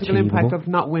psychological achievable. impact of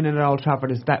not winning at Old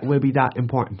Trafford will be that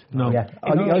important? No. Yeah.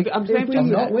 I'm saying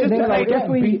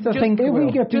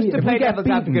just to play devil's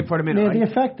advocate for a minute.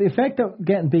 The effect of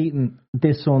getting beaten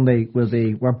this Sunday will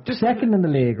be we're second in the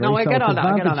league. Right? No, I get all that.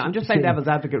 I'm just saying devil's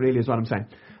advocate. Really, is what I'm saying.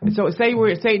 So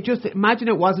just imagine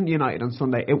it wasn't United on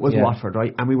Sunday. It was Watford,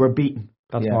 right? And we were beaten.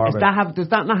 Does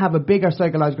that not have a bigger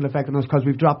psychological effect on us because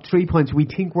we've dropped 3 points we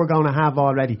think we're going to have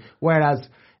already, whereas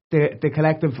the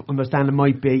collective understanding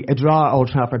might be a draw at Old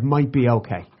Trafford might be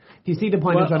okay. Do you see the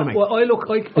point I'm trying to make? Well, I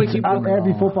keep looking.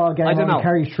 Every football game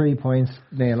carries 3 points,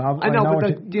 Neil. I know,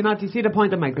 but do you see the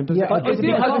point I'm making? Because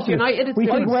United, it's we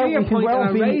can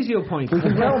raise your point. We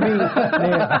can well be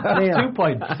 2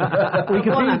 points. We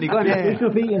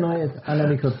could beat United, and then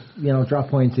we could, drop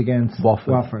points against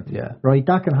Watford. Yeah, right.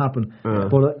 That can happen.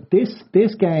 But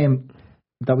this game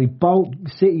that we both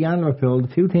City and Liverpool,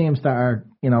 the two teams that are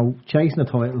chasing the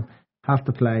title, have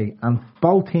to play, and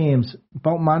both teams,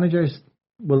 both managers.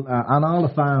 And all the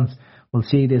fans will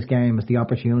see this game as the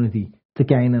opportunity to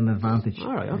gain an advantage.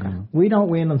 All right, okay. We don't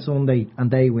win on Sunday and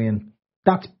they win.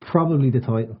 That's probably the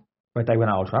title. Right, they win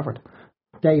at Old Trafford.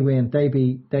 They win. They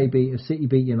beat City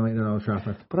beat United at Old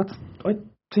Trafford. But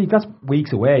that's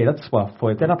weeks away. That's what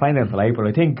 5. They're not playing there until April.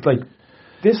 I think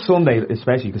this Sunday,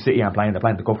 especially because City aren't playing. They're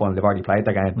playing the cup final. They've already played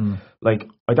the game.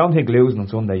 I don't think losing on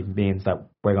Sunday means that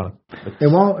we're gonna. It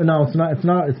won't. No, it's not.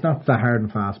 It's not that hard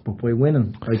and fast. But by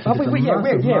winning, winning is. But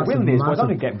I don't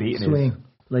think getting beaten swing.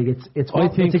 Is.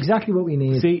 It's exactly what we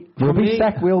need. See, we'll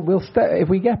stay. If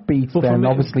we get beat, then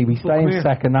obviously we stay in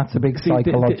second. That's a big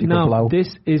psychological blow. This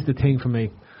is the thing for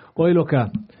me. I look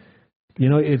at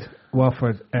United,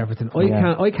 Watford, Everton.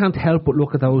 I can't help but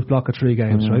look at those block of 3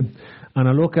 games, right? And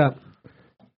I look at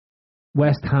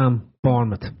West Ham,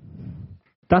 Bournemouth.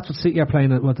 That's what City are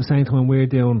playing at the same time we're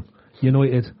doing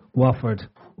United, Watford,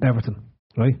 Everton,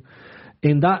 right?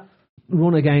 In that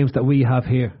run of games that we have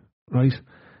here, right,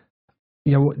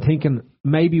 you're thinking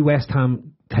maybe West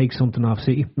Ham takes something off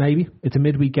City. Maybe. It's a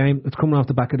midweek game. It's coming off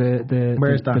the back of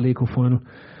the League Cup final.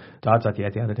 That's at the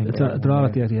Etihad, I think. They're all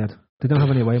at the Etihad. They don't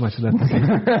have any away matches left.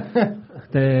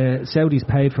 The Saudis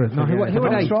paid for it. No, who are they?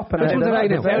 Which ones are they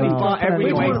now? Saudis bought every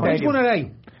away stadium. Which one are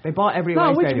they? They bought every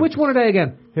away stadium. Which one are they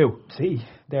again? Who? See.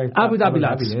 Abu Dhabi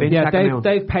lads. Yeah,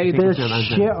 they've paid. There's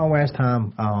shit on West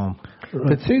Ham.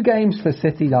 The 2 games for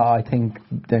City that I think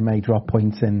they may drop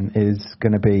points in is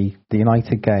going to be the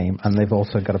United game, and they've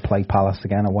also got to play Palace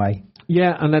again away.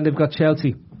 Yeah, and then they've got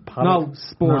Chelsea. No,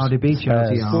 Spurs. No, they beat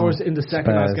Chelsea. Spurs in the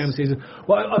second last game of the season.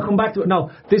 Well, I'll come back to it.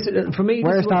 No, this for me.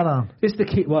 Where's that on? This is the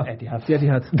key. What? Etihad.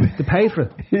 They pay for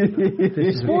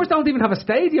it. Spurs don't even have a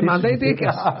stadium, man. They think.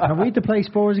 Have we to play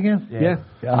Spurs again? Yeah.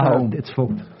 It's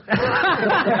fucked.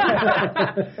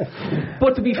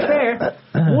 But to be fair,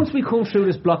 once we come through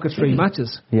this block of 3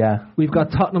 matches, we've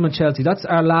got Tottenham and Chelsea. That's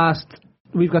our last.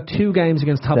 We've got 2 games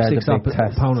against top 6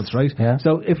 opponents, right? Yeah.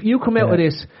 So if you come out with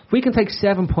this, if we can take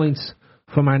 7 points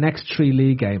from our next 3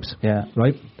 league games,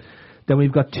 right? Then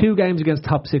we've got 2 games against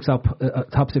top 6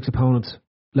 opponents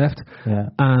left,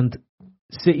 and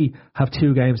City have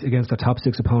 2 games against their top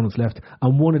 6 opponents left,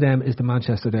 and one of them is the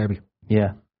Manchester derby.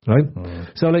 Yeah, right.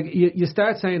 So you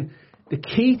start saying the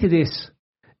key to this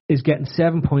is getting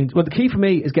 7 points. Well, the key for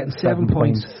me is getting 7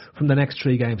 points from the next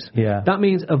 3 games. Yeah. That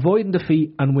means avoiding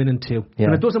defeat and winning 2. Yeah.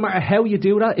 And it doesn't matter how you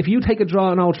do that. If you take a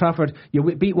draw in Old Trafford, you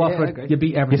beat Watford, you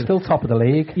beat Everton. You're still top of the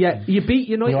league. Yeah, you beat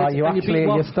United you and you beat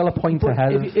Watford. You're still a point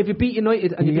ahead. If you beat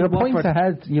United and you beat Watford... You're a point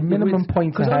ahead. You're minimum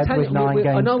point ahead with 9 games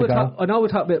to go. I know we'll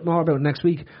talk a bit more about it next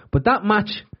week, but that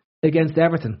match against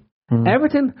Everton,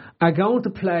 Everton are going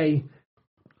to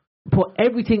put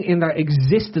everything in their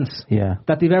existence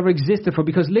that they've ever existed for,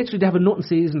 because literally they have a nothing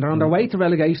season. They're on their way to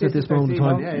relegation at this moment in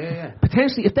time.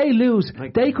 Potentially, if they lose,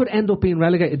 they could end up being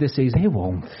relegated this season. They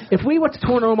won't. If we were to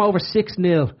turn them over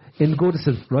 6-0 in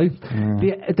Goodison, right,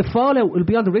 the fallout will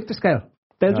be on the Richter scale.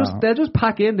 They'll just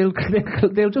pack in.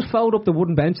 They'll just fold up the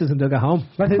wooden benches and they'll go home.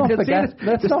 Let's not forget.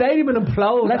 The stadium will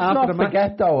implode. Let's after not the match.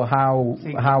 forget though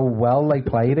how well they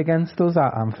played against us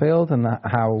at Anfield, and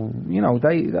how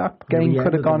that game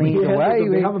could have gone either way.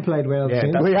 We haven't played well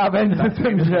since. We haven't. That's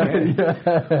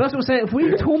what I'm saying. If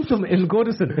we thumped them in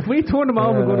Goodison, if we turned them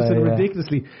over Goodison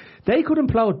ridiculously, they could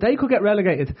implode. They could get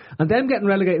relegated, and them getting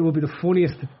relegated would be the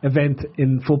funniest event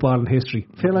in football in history.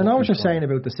 Phil, I know what you're saying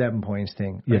about the 7 points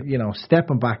thing. Yeah.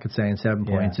 Stepping back and saying 7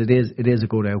 points, it is a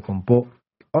good outcome. But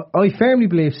I firmly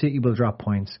believe City will drop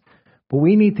points. But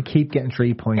we need to keep getting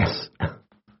 3 points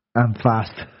and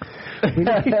fast.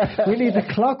 We need to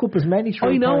clock up as many 3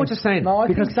 points. I know what you're saying. No, I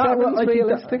think 7's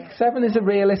realistic. 7 is a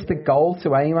realistic goal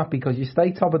to aim at, because you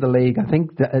stay top of the league. I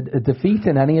think a defeat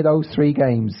in any of those 3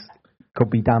 games could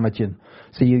be damaging.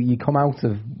 So you come out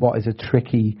of what is a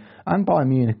tricky, and Bayern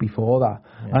Munich before that.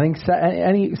 Yeah. I think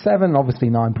 7, obviously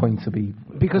 9 points would be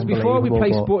because before we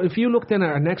play Spurs, if you look then at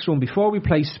our next one, before we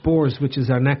play Spurs, which is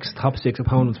our next top 6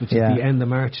 opponents, which is the end of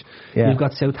March, you've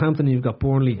got Southampton, you've got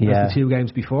Burnley. That's the 2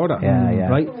 games before that,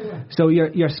 right? So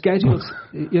your schedules,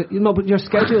 but your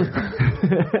schedules.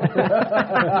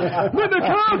 When the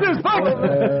crowd is back,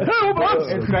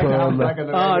 it's great to have back in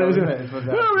the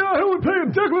we're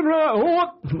playing Declan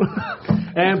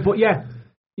Rice. But yeah,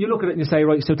 you look at it and you say,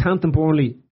 right, Southampton,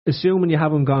 Burnley, assuming you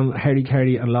haven't gone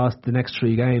hurdy-carry and lost the next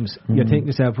 3 games, you're thinking to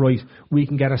yourself, right, we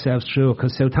can get ourselves through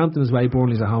because Southampton is away,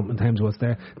 Burnley's at home in terms of what's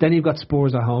there. Then you've got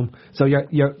Spurs at home. So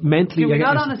you're mentally... Do we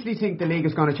not honestly think the league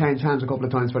is going to change hands a couple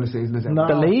of times for the season? Is it? No.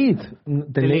 The lead? No.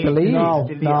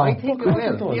 I think it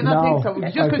will. Do you not think so?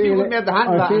 Just because you wouldn't have the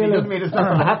hand that, it doesn't mean it's not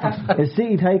going to happen. Is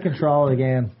City take control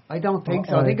again? I don't think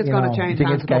so. I think it's going to change. Do you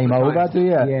think it's game over? Do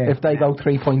you? Yeah. If they go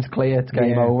 3 points clear, it's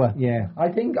game over. Yeah. I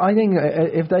think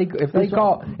if they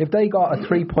got a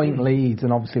 3-point lead,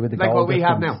 and obviously with the like goal what we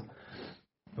have difference,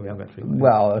 now. We have got 3 points.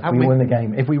 Well, if we win the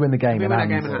game, if we win in hand,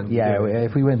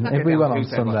 if we win on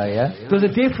Sunday, there's a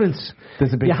difference.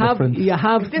 There's a big difference. Is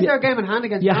this our game in hand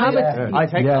against? You have I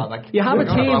take that. Like, you have a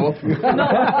team.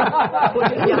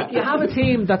 You have a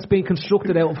team that's been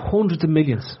constructed out of hundreds of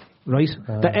millions. Right?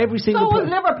 That every single... So was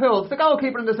Liverpool. The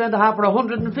goalkeeper in the centre half for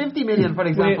 150 million, for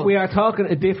example. We are talking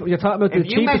a different... You're talking about the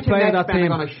cheapest player of that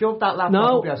team. I'm going to shove that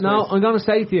laptop No, I'm going to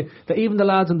say to you that even the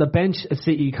lads on the bench at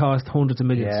City cost hundreds of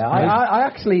millions. Yeah, right? I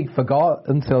actually forgot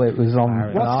until it was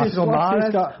on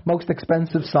most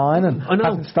expensive signing. I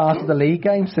know. Hasn't started the league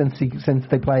game since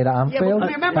they played at Anfield.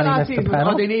 Yeah, remember last season,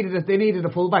 they needed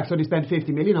a fullback, so they spent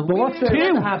 50 million on. But what's the...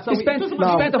 They spent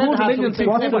 100 million.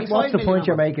 What's the point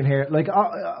you're making here? Like,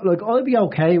 I'll be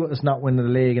okay with us not winning the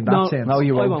league in that sense. No,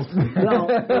 you won't.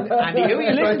 Andy, who are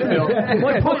you trying to do?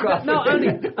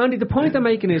 Andy, the point I'm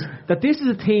making is that this is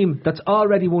a team that's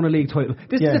already won a league title.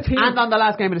 This is a team, and on the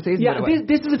last game of the season. Yeah,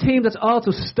 this is a team that's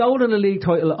also stolen a league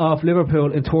title off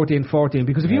Liverpool in 13-14.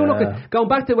 Because if you look at going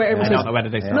back to where everyone says,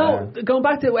 going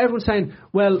back to where everyone's saying,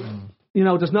 well. You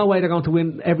know, there's no way they're going to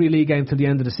win every league game till the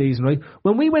end of the season, right?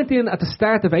 When we went in at the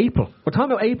start of April, we're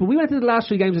talking about April, we went into the last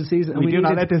 3 games of the season. And we do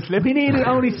not let this slip. We needed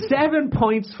only 7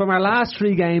 points from our last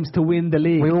 3 games to win the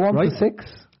league. We were 1-6.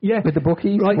 Yeah, with the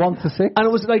bookies, 1-6, and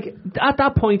it was like at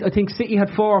that point, I think City had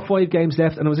 4 or 5 games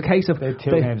left, and it was a case of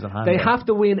they have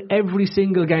to win every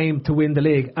single game to win the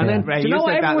league. And then, Ray, do you know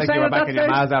what everyone was saying at that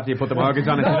stage? After you put the mortgage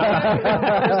on it.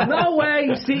 There's no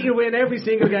way City will win every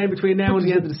single game between now and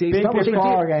the end of the season. That was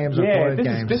 4 games or 5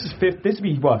 games. This is fifth. This will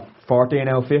be what 14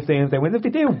 out of 15 if they win. If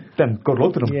they do, then good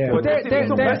luck to them. Yeah. But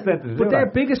their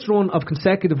biggest run of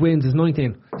consecutive wins is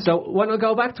 19. So when I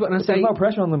go back to it and I say there's no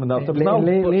pressure on them enough.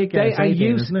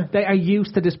 They are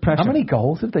used to this pressure. How many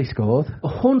goals have they scored?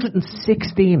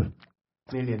 116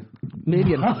 million.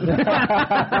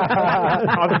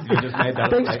 Obviously, just made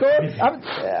that. They scored.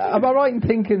 Am I right in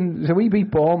thinking? So we beat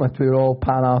Bournemouth. We were all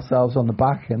patting ourselves on the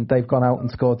back, and they've gone out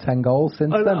and scored 10 goals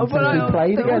since then. Since we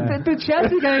played again. The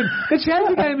Chelsea game. The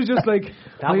Chelsea game is just like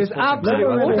it's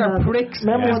absolute utter pricks.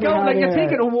 You're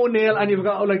taking a 1-0, and you've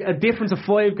got like a difference of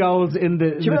 5 goals in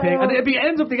the thing, and it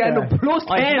ends up the end of plus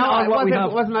 10 on what we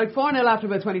have. It wasn't like 4-0 after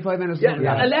about 25 minutes. Yeah,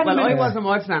 11 minutes. I wasn't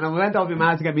watching that, and we went over to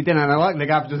my house to get me dinner, and I walked like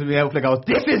after just be out like,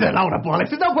 this is a load of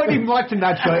bollocks. There's no point even watching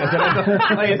that show.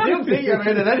 I assume you're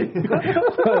in it anyway.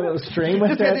 Stream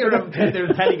with it.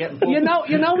 You know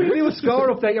when you do a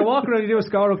score update, you're walking around, you do a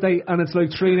score update, and it's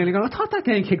like 3-0. You're going, I thought that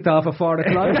game kicked off at 4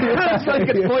 o'clock. It's like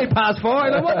it's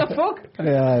 4:05. Like, what the fuck?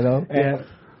 Yeah, I know.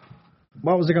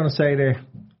 What was I going to say there?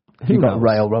 You got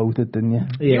railroaded, didn't you?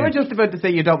 Yeah. You were just about to say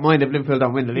you don't mind if Liverpool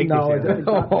don't win the league. No, that's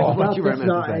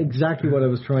not exactly what I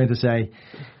was trying to say.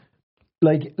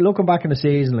 Like, looking back in the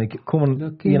season, like, at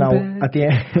the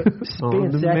end,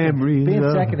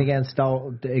 being second against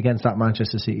that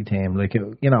Manchester City team, like,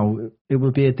 it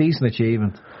would be a decent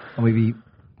achievement, and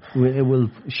it will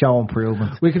show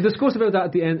improvement. We can discuss about that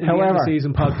at the end of the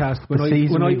season podcast. When I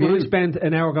spend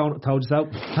an hour going, told you so.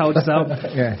 I'm just going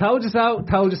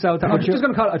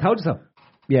to call it, I told you so.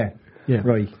 Yeah.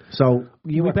 Right. So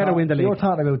we better win the league. You were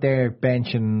talking about their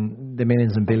bench and the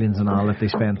millions and billions and all that they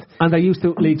spent. And they're used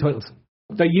to league titles.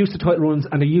 They're used to title runs,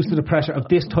 and they're used to the pressure of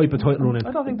this type of title running.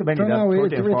 I don't think the many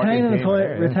retaining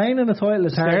a title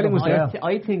is hard. Sterling was there.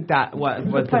 I think that was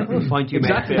the point you made.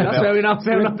 Exactly. That's why we not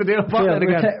to do it.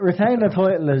 Retaining a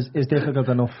title is difficult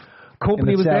enough.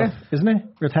 Company was there, isn't it?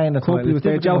 Retaining a title. Company was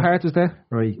there. Joe Hart was there.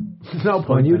 Right. No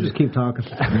point. You just keep talking.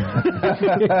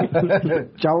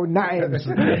 Joe names.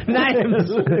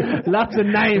 Lots of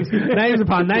names. Names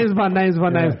upon names.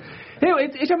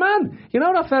 It's your man. You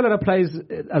know that fella that plays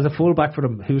as a fullback for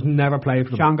them, who's never played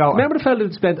for them. Sean Gower. Remember the fella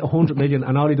that spent 100 million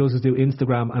and all he does is do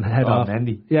Instagram and head off.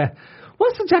 Mendy. Yeah.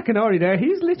 What's the Jackanory there?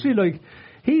 He's literally like,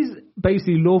 he's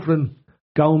basically Lovren,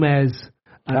 Gomez,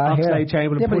 and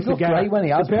Oxlade-Chamberlain put together. Right when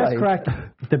he has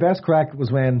the best crack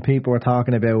was when people were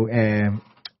talking about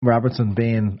Robertson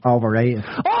being overrated.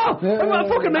 Oh, I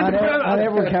fucking meant and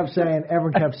everyone kept saying,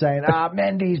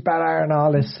 Mendy's better and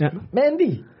all this. Yeah.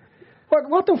 Mendy,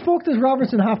 what the fuck does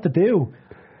Robertson have to do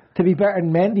to be better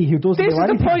than Mendy, who doesn't do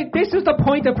anything? This is the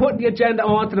point I put in the agenda I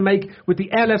wanted to make with the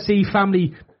LFC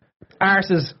family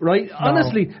arses, right? No.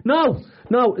 Honestly, no.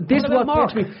 This what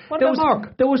bugs me. There was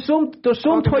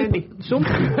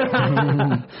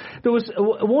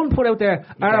one put out there.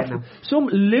 Some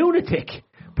lunatic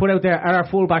put out there, are our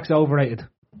fullbacks overrated?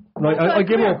 Right, I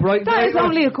give up. Right, that is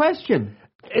only a question.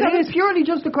 It is purely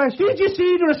just a question. Did you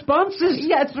see the responses?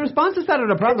 Yeah, it's the responses that are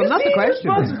the problem, not the question.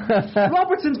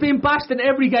 Robertson's been bashed in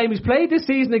every game he's played this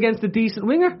season against a decent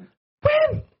winger.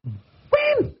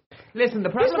 When? Listen, the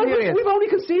problem here is we've only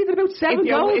conceded about 7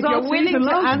 goals. If you're willing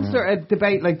to answer a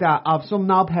debate like that of some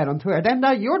knobhead on Twitter, then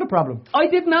you're the problem. I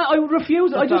did not. I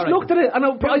refused. I just looked at it and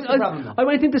I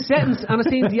went into settings and I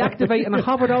seen deactivate and I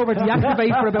hovered over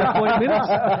deactivate for about 5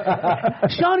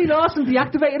 minutes. Shawnee Lawson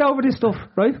deactivated over this stuff,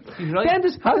 right? Then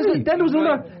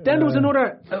there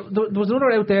was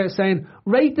another out there saying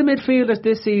rate the midfielders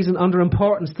this season under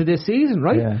importance to this season,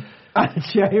 right? Yeah.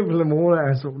 Chamberlain won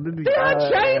or something, didn't he? They had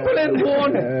Chamberlain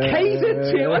won, Kate 2.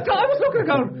 I was looking at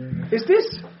going, is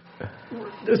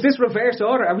this reverse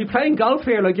order? Are we playing golf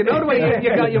here? Like, you know the way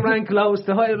you got your rank lowest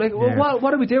to high. Like,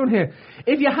 what are we doing here?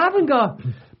 If you haven't got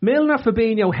Milner,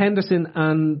 Fabinho, Henderson,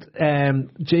 and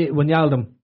Wijnaldum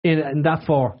in that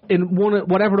four, in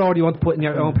whatever order you want to put in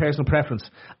your own personal preference,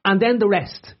 and then the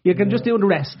rest, you can just do the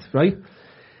rest, right?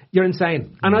 You're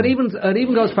insane. And I'd even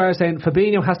go as far as saying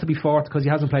Fabinho has to be fourth because he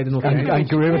hasn't played enough games. And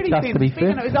Grealish has to be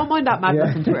fifth. Don't mind that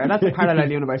madness on Twitter. That's a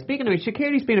parallel universe. Speaking of it,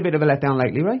 Shaqiri's been a bit of a letdown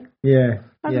lately, right? Yeah.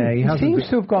 He seems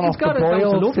to have gone off the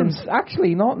boil since.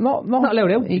 Actually, not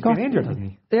allowed out. He's been injured, hasn't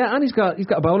he? Yeah, and he's got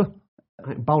a bowler.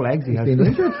 Bowl eggs, he has been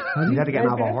injured. He's had to get an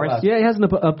horse. Yeah, he has an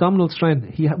abdominal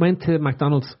strain. He went to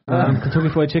McDonald's, Kentucky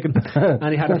Fried Chicken,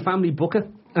 and he had a family bucket,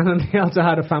 and he also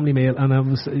had a family meal. And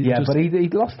but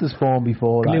he'd lost his form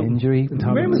before that injury.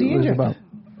 Where was he injured?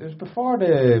 It was before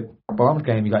the Bournemouth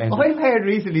game he got injured. I've heard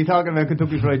recently talking about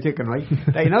Kentucky Fried Chicken, right?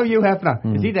 You know Hugh Hefner.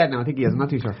 Is he dead now? I think he is. I'm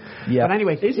not too sure. Yeah. But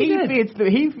anyway, he feeds you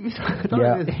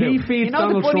know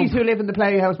the bunnies who live in the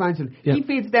Playhouse Mansion. Yeah. He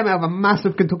feeds them out of a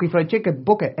massive Kentucky Fried Chicken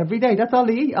bucket every day. That's all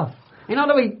they eat off. You know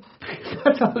the way.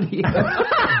 That's all they eat. He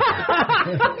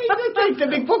just takes the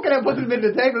big bucket and puts them in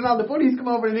the table, and all the bunnies come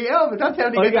over and eat it. That's how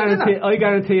they get I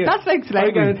guarantee it. That's like slavery.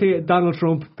 I guarantee it. Donald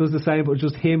Trump does the same, but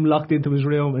just him locked into his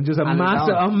room and just a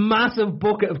massive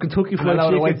bucket of Kentucky Fried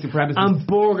Chicken and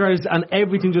burgers and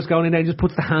everything just going in there. He just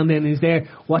puts the hand in and he's there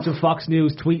watching Fox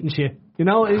News, tweeting shit. You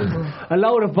know, a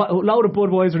load of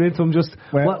Budweiser into him. Just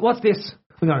what's this?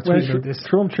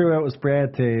 Trump threw out his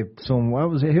bread to some. What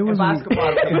was it? Who was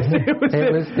basketball?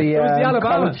 It was the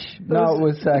Alabama. It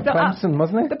was Clemson,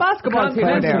 wasn't it? The basketball team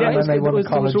there. When they won the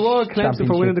college Clemson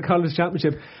for winning the college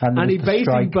championship, and he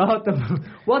basically bought them.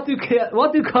 What do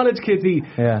college kids eat?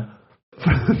 Yeah,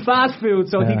 fast food.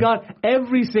 So he got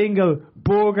every single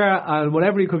burger and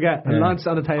whatever he could get and launched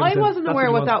on the table. I wasn't aware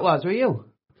what that was. Were you?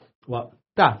 What?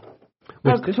 That.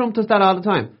 Trump does that all the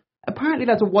time. Apparently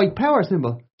that's a white power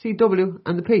symbol. CW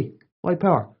and the P. White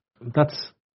power.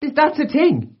 That's a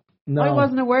thing. No. I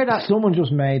wasn't aware that. Someone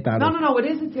just made that up. No, it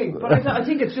is a thing. But I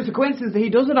think it's just a coincidence that he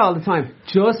does it all the time.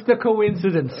 Just a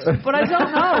coincidence. But I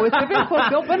don't know. It's a bit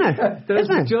fucked up, isn't it?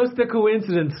 Isn't it? Just a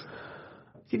coincidence.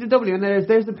 See the W and there's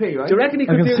the P, right? Do you reckon he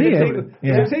could do the thing?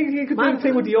 Yeah. Do you think he could do the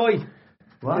thing with the I?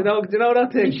 What? Do you know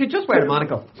that thing? He should just wear a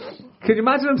monocle. Could you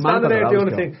imagine him standing there doing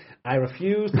the thing? I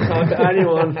refuse to talk to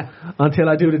anyone until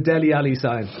I do the Deli Ali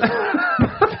sign.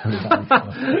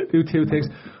 Do two things.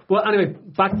 Well, anyway,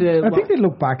 back to... I think they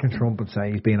look back at Trump and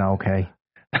say he's been okay.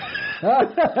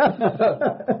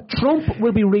 Trump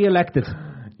will be re-elected.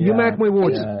 You mark my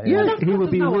words. Yeah, he will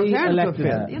be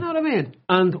re-elected. You know what I mean?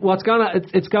 And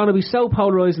it's gonna be so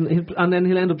polarising, and then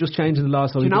he'll end up just changing the law.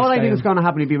 So do you know what I think is going to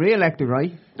happen? He'll be re-elected,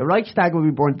 right? The Reichstag will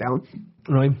be burnt down,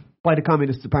 right? By the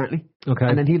communists, apparently. Okay.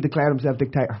 And then he'll declare himself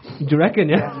dictator. Do you reckon?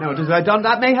 Yeah. No,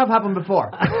 that may have happened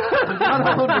before. I'm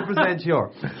not 100%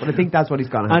 sure, but I think that's what he's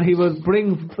going to happen. And he will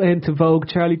bring into vogue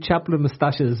Charlie Chaplin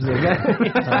moustaches. And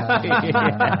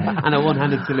a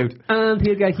one-handed salute. And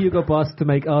he'll get Hugo Boss to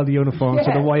make all the uniforms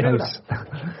for the White House.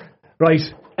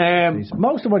 Right.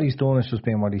 Most of what he's done is just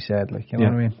being what he said. Like, you know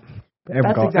what I mean? That's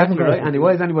exactly right. And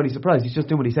why is anybody surprised? He's just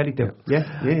doing what he said he'd do. Yeah.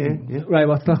 Right,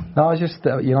 what's that? No, I just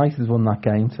United won that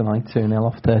game tonight 2-0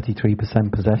 off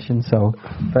 33% possession. So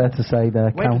fair to say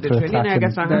their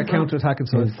counter-attacking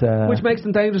side, which makes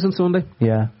them dangerous on Sunday.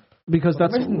 Yeah, because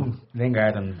that's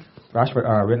Lingard and Rashford,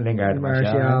 or Lingard and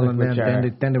Martial, and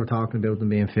then they were talking about them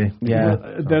being fit. Yeah,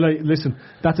 they're like, listen,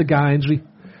 that's a guy injury.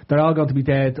 They're all going to be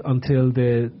dead until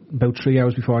about 3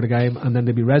 hours before the game, and then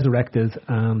they'll be resurrected,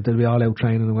 and they'll be all out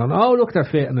training and going, oh, look, they're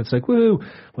fit, and it's like, woohoo,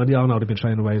 when they all know they've been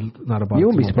training away, not about. You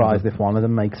wouldn't be surprised if one of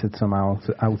them makes it somehow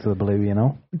out of the blue, you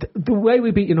know? The way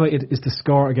we beat United is to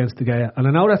score against De Gea, and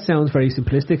I know that sounds very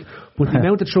simplistic, but the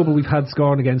amount of trouble we've had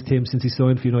scoring against him since he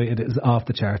signed for United is off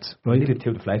the charts, right? We did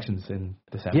 2 deflections in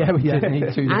December. Yeah, we did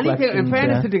need 2 deflections. In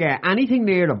fairness to De Gea, anything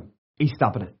near them, he's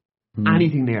stopping it.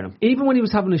 Anything near them. Even when he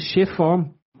was having a shit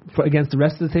form against the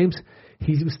rest of the teams,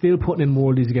 he was still putting in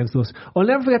worldies against us. I'll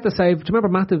never forget the save. Do you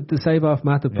remember the save off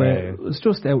Matip? It was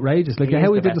just outrageous. Like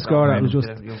how he did the score, that was just.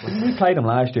 We played him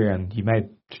last year, and he made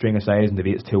a string of saves, and they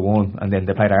beat us 2-1. And then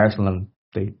they played Arsenal, and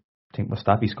they think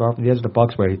Mustafi scored from the edge of the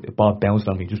box where the ball bounced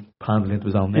on him. He just panted into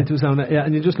his own net. Yeah.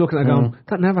 And you're just looking at it going,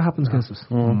 that never happens against us.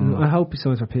 I hope he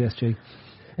signs for PSG.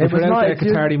 If we're out there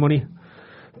Qatari money,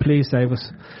 please save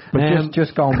us. But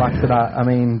just going back to that, I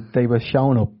mean, they were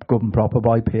shown up good and proper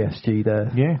by PSG there.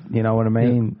 Yeah. You know what I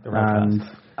mean? And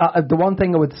the one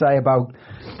thing I would say about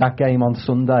that game on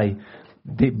Sunday,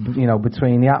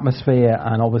 between the atmosphere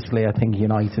and obviously I think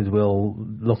United will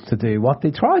look to do what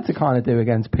they tried to kind of do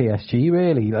against PSG,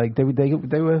 really. Like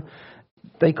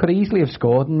they could easily have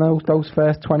scored in those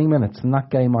first 20 minutes, and that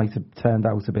game might have turned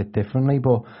out a bit differently,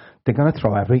 but they're going to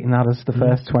throw everything at us the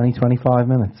first 20-25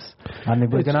 minutes. And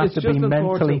we're going to have to be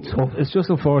mentally tough. It's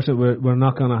just unfortunate we're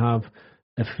not going to have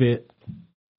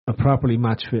a properly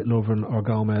match-fit Lovren or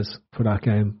Gomez for that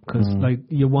game. Because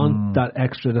you want that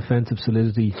extra defensive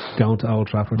solidity going to Old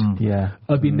Trafford. Yeah.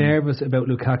 I'd be nervous about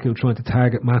Lukaku trying to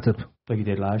target Matip. Like he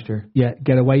did last year. Yeah,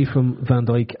 get away from Van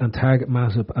Dijk and target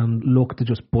Matip and look to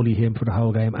just bully him for the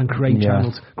whole game and create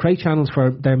channels. Create channels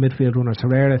for their midfield runners.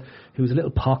 Herrera, who's a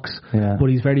little pox, but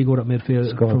he's very good at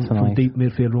midfield from deep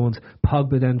midfield runs.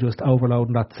 Pogba then just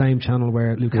overloading that same channel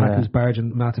where Lukaku's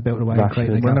barging Matip out of the way. And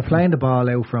creating when they're playing the ball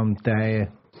out from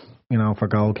there, for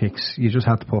goal kicks, you just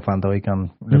have to put Van Dijk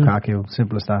on Lukaku.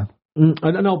 Simple as that.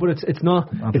 I don't know, but it's not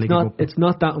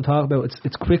that I'm talking about.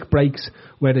 It's quick breaks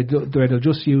where they'll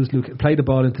just play the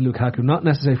ball into Lukaku, not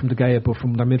necessarily from De Gea, but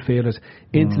from their midfielders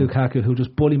into Lukaku, who'll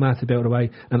just bully Matip out of the way,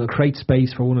 and it'll create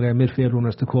space for one of their midfield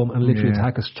runners to come and literally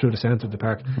attack us through the centre of the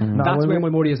park. That's where my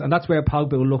worry is, and that's where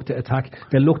Pogba will look to attack.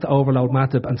 They'll look to overload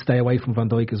Matip and stay away from Van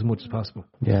Dijk as much as possible.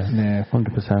 Yeah,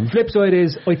 100%. Flip side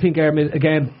is, I think our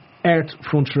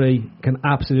front three can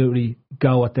absolutely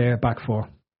go at their back four.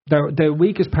 The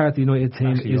weakest part of the United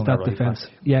team is that defence.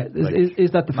 Yeah,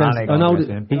 is that defence. I know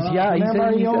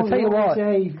I'll tell you what.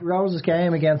 Rose's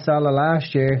game against Salah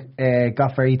last year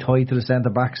got very tight to the centre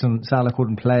backs and Salah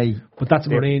couldn't play. But that's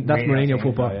Mourinho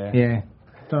football. Yeah.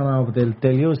 Don't know, but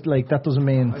they'll use that doesn't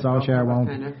mean Solskjaer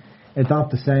won't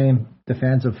adopt the same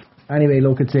defensive. Anyway,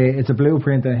 look, it's a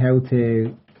blueprint on how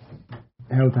to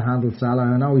handle Salah.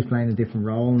 I know he's playing a different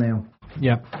role now.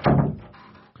 Yeah.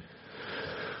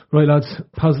 Right, lads,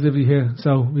 positively here.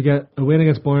 So we get a win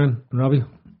against Bayern and Robbie.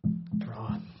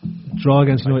 Draw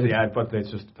against United. Yeah, but it's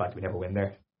just the fact we never win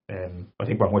there. I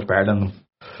think we're much better than them.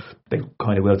 They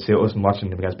kind of will suit us, and watching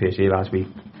them against PSG last week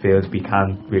feels we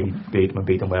can really beat them and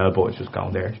beat them well, but it's just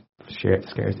going there scares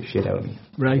the shit out of me.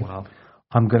 Right.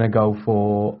 I'm going to go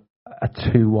for a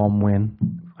 2-1 win.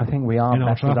 I think we are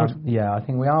better than. I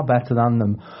think we are better than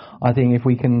them. I think if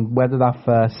we can weather that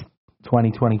first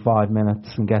 20-25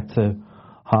 minutes and get to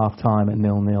half time at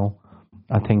 0-0,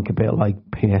 I think a bit like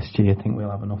PSG, I think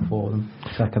we'll have enough for them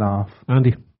second half.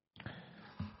 Andy?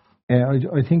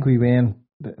 I think we win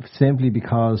simply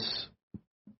because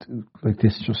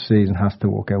this season has to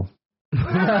work out.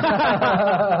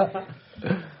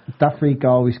 That free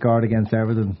goal we scored against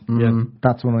Everton,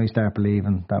 that's when I start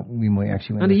believing that we might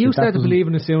actually win. And you started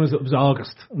believing as soon as it was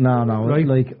August. No, right?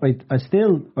 I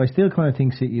still kind of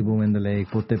think City will win the league,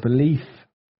 but the belief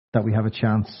that we have a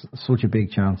chance, such a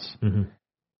big chance.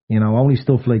 Only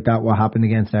stuff like that, what happened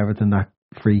against Everton, that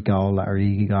free goal that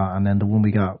Origi got, and then the one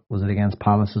we got, was it against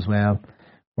Palace as well,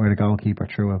 where the goalkeeper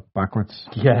threw it backwards.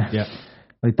 Yeah.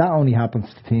 Like, that only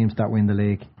happens to teams that win the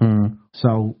league.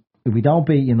 So, if we don't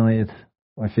beat United,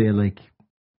 I feel like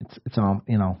it's on,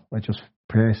 I just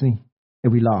personally,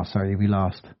 if we lost, I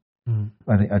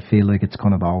feel like it's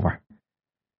kind of over.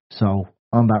 So,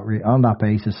 on that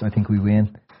basis, I think we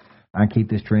win and keep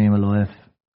this dream alive.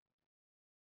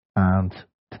 And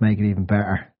to make it even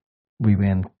better, we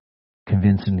win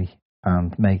convincingly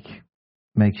and make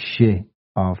shit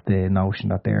of the notion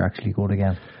that they're actually good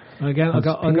again. Again,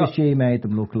 PSG made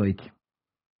them look like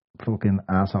fucking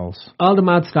assholes. All the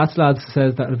mad stats lads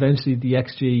says that eventually the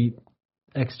XGA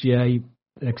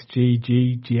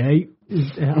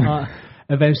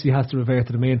eventually has to revert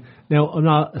to the mean. Now, I'm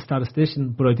not a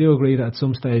statistician, but I do agree that at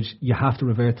some stage you have to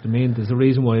revert to the mean. There's a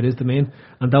reason why it is the mean,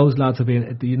 and those lads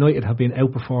the United have been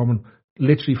outperforming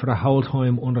literally for the whole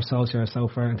time under Solskjaer so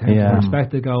far in terms of their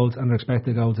expected goals and their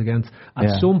expected goals against.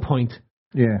 At some point,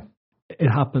 it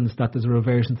happens that there's a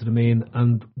reversion to the mean,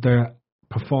 and their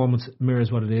performance mirrors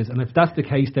what it is. And if that's the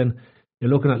case, then you're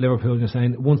looking at Liverpool and you're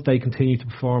saying once they continue to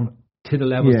perform to the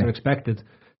levels they're expected,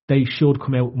 they should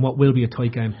come out in what will be a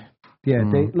tight game. Yeah,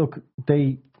 they've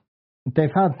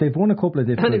won a couple of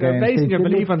different games. You're basing your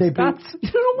belief on stats.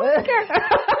 You don't want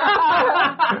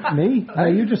to Me? No,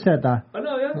 you just said that. I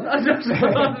know, yeah. I just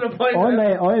wanted to point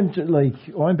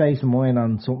I'm basing mine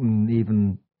on something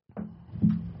even.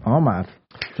 I'm mad.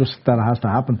 Just that it has to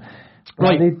happen.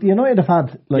 Right. The United have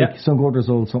had some good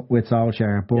results with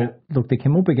Solskjaer, but look, they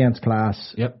came up against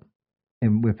class.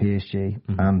 With PSG,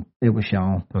 and it was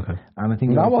shown. Okay, and I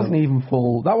think that wasn't even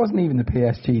full. That wasn't even the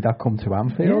PSG that come to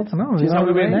Anfield. Yeah, no,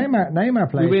 Neymar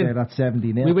played there at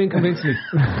 70-0. We win convincingly.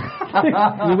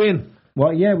 We win.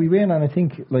 Well, yeah, we win, and I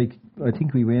think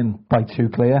we win by 2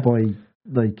 clear. We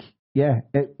win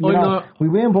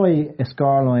by a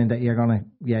scoreline that you're gonna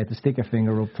to stick your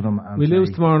finger up to them. And we lose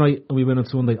tomorrow night and we win on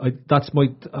Sunday. That's my.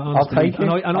 I'll take it.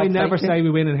 I never say we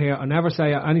win in here. I never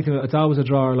say anything. It's always a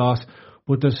draw or loss.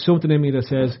 But there's something in me that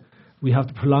says we have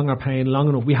to prolong our pain long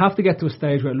enough. We have to get to a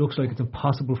stage where it looks like it's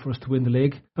impossible for us to win the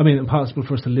league. I mean, impossible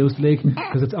for us to lose the league,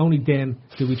 because it's only then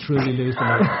do we truly lose the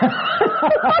league.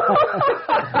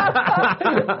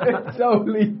 It's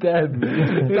only then.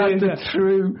 That's the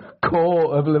true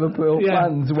core of Liverpool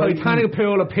fans. Titanic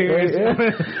pool appears.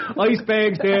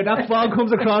 Icebergs there. That fog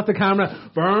comes across the camera.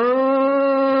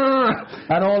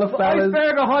 And all the fellas.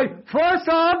 Iceberg ahoy! First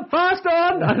on!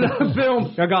 And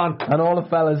boom, you're gone. And all the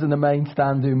fellas in the main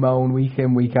stand who moan week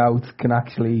in, week out can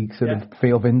actually sort of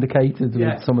feel vindicated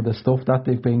with some of the stuff that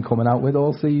they've been coming out with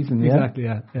all season. Exactly,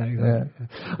 exactly. Yeah.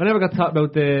 I never got to talk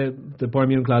about the Bayern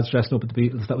Munich lads dressing up at the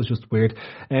Beatles. That was just weird.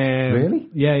 Really?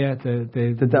 Yeah.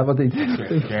 The devil they did.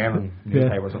 German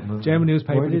newspaper or something. German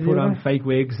newspaper. They put on fake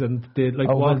wigs and did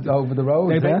over the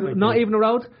road. Not even a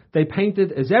road. They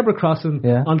painted a zebra crossing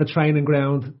on the training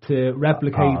ground to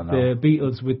replicate the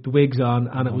Beatles with the wigs on,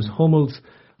 and it was Hummels,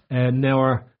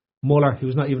 Neuer, Muller, who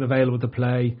was not even available to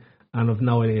play, and I've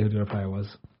no idea who the other player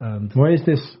was. And where is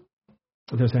this?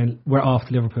 They're saying we're off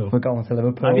to Liverpool. We're going to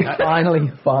Liverpool.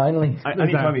 Finally.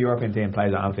 Anytime a European team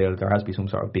plays at Anfield, there has to be some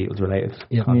sort of Beatles related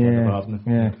content involved in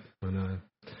it. I know.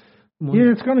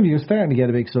 Yeah, it's going to be. You're starting to get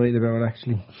a bit excited about it,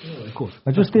 actually. Yeah, of course.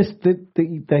 Just the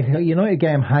United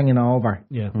game hanging over.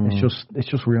 Yeah, it's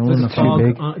just ruining it. Too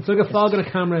big. It's like a fog on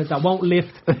a camera that won't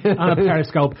lift on a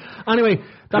periscope. Anyway,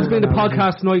 that's been the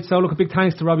podcast tonight. So look, a big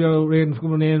thanks to Robbie O'Riordan for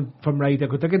coming in, from Ray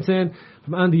Dickinson,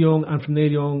 from Andy Young, and from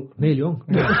Neil Young.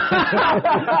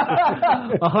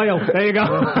 Ohio. There you go.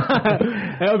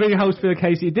 I'll be your host, Phil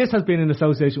Casey. This has been in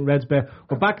association with Redsbet.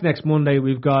 We're back next Monday.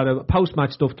 We've got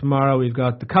post-match stuff tomorrow. We've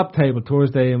got the Cop Table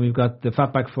Thursday, and we've got the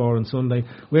Fatback 4 on Sunday.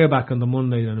 We're back on the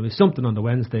Monday, and there'll be something on the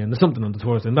Wednesday, and there's something on the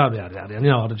Thursday, and blah, blah, blah, blah, you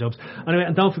know all the jobs. Anyway,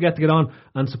 and don't forget to get on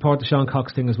and support the Sean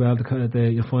Cox thing as well.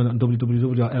 You'll find it on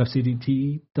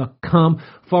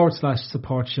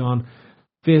www.lfcdt.com/support Sean.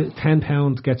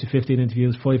 £10 gets you 15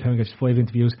 interviews, £5 gets you 5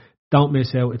 interviews. Don't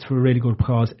miss out. It's for a really good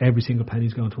cause. Every single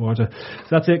penny's going towards it. So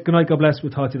that's it. Good night. God bless.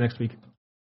 We'll talk to you next week.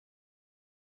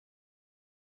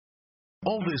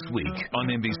 All this week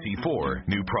on NBC4,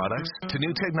 new products to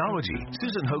new technology.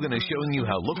 Susan Hogan is showing you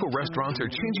how local restaurants are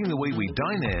changing the way we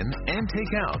dine in and take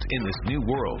out in this new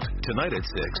world. Tonight at 6.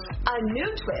 A new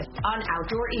twist on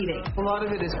outdoor eating. A lot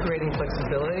of it is creating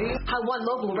flexibility. How one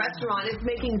local restaurant is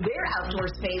making their outdoor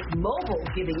space mobile,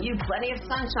 giving you plenty of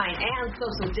sunshine and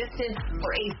social distance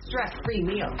for a stress-free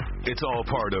meal. It's all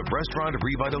part of Restaurant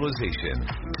Revitalization.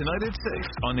 Tonight at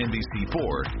 6 on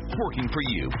NBC4, working for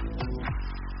you.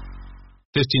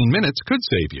 15 minutes could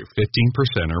save you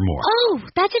 15% or more. Oh,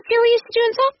 that's a drill we used to do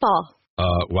in softball.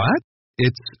 What?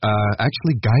 It's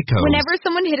actually Geico. Whenever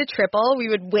someone hit a triple, we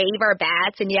would wave our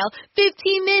bats and yell,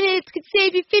 15 minutes could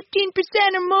save you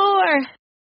 15% or more.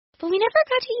 But we never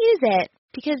got to use it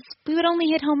because we would only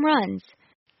hit home runs.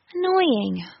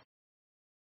 Annoying.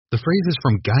 The phrase is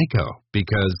from Geico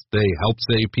because they help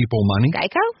save people money.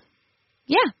 Geico?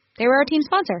 Yeah, they were our team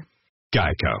sponsor.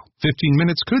 Geico. 15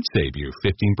 minutes could save you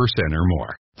 15% or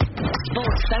more.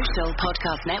 Sports Social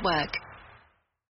Podcast Network.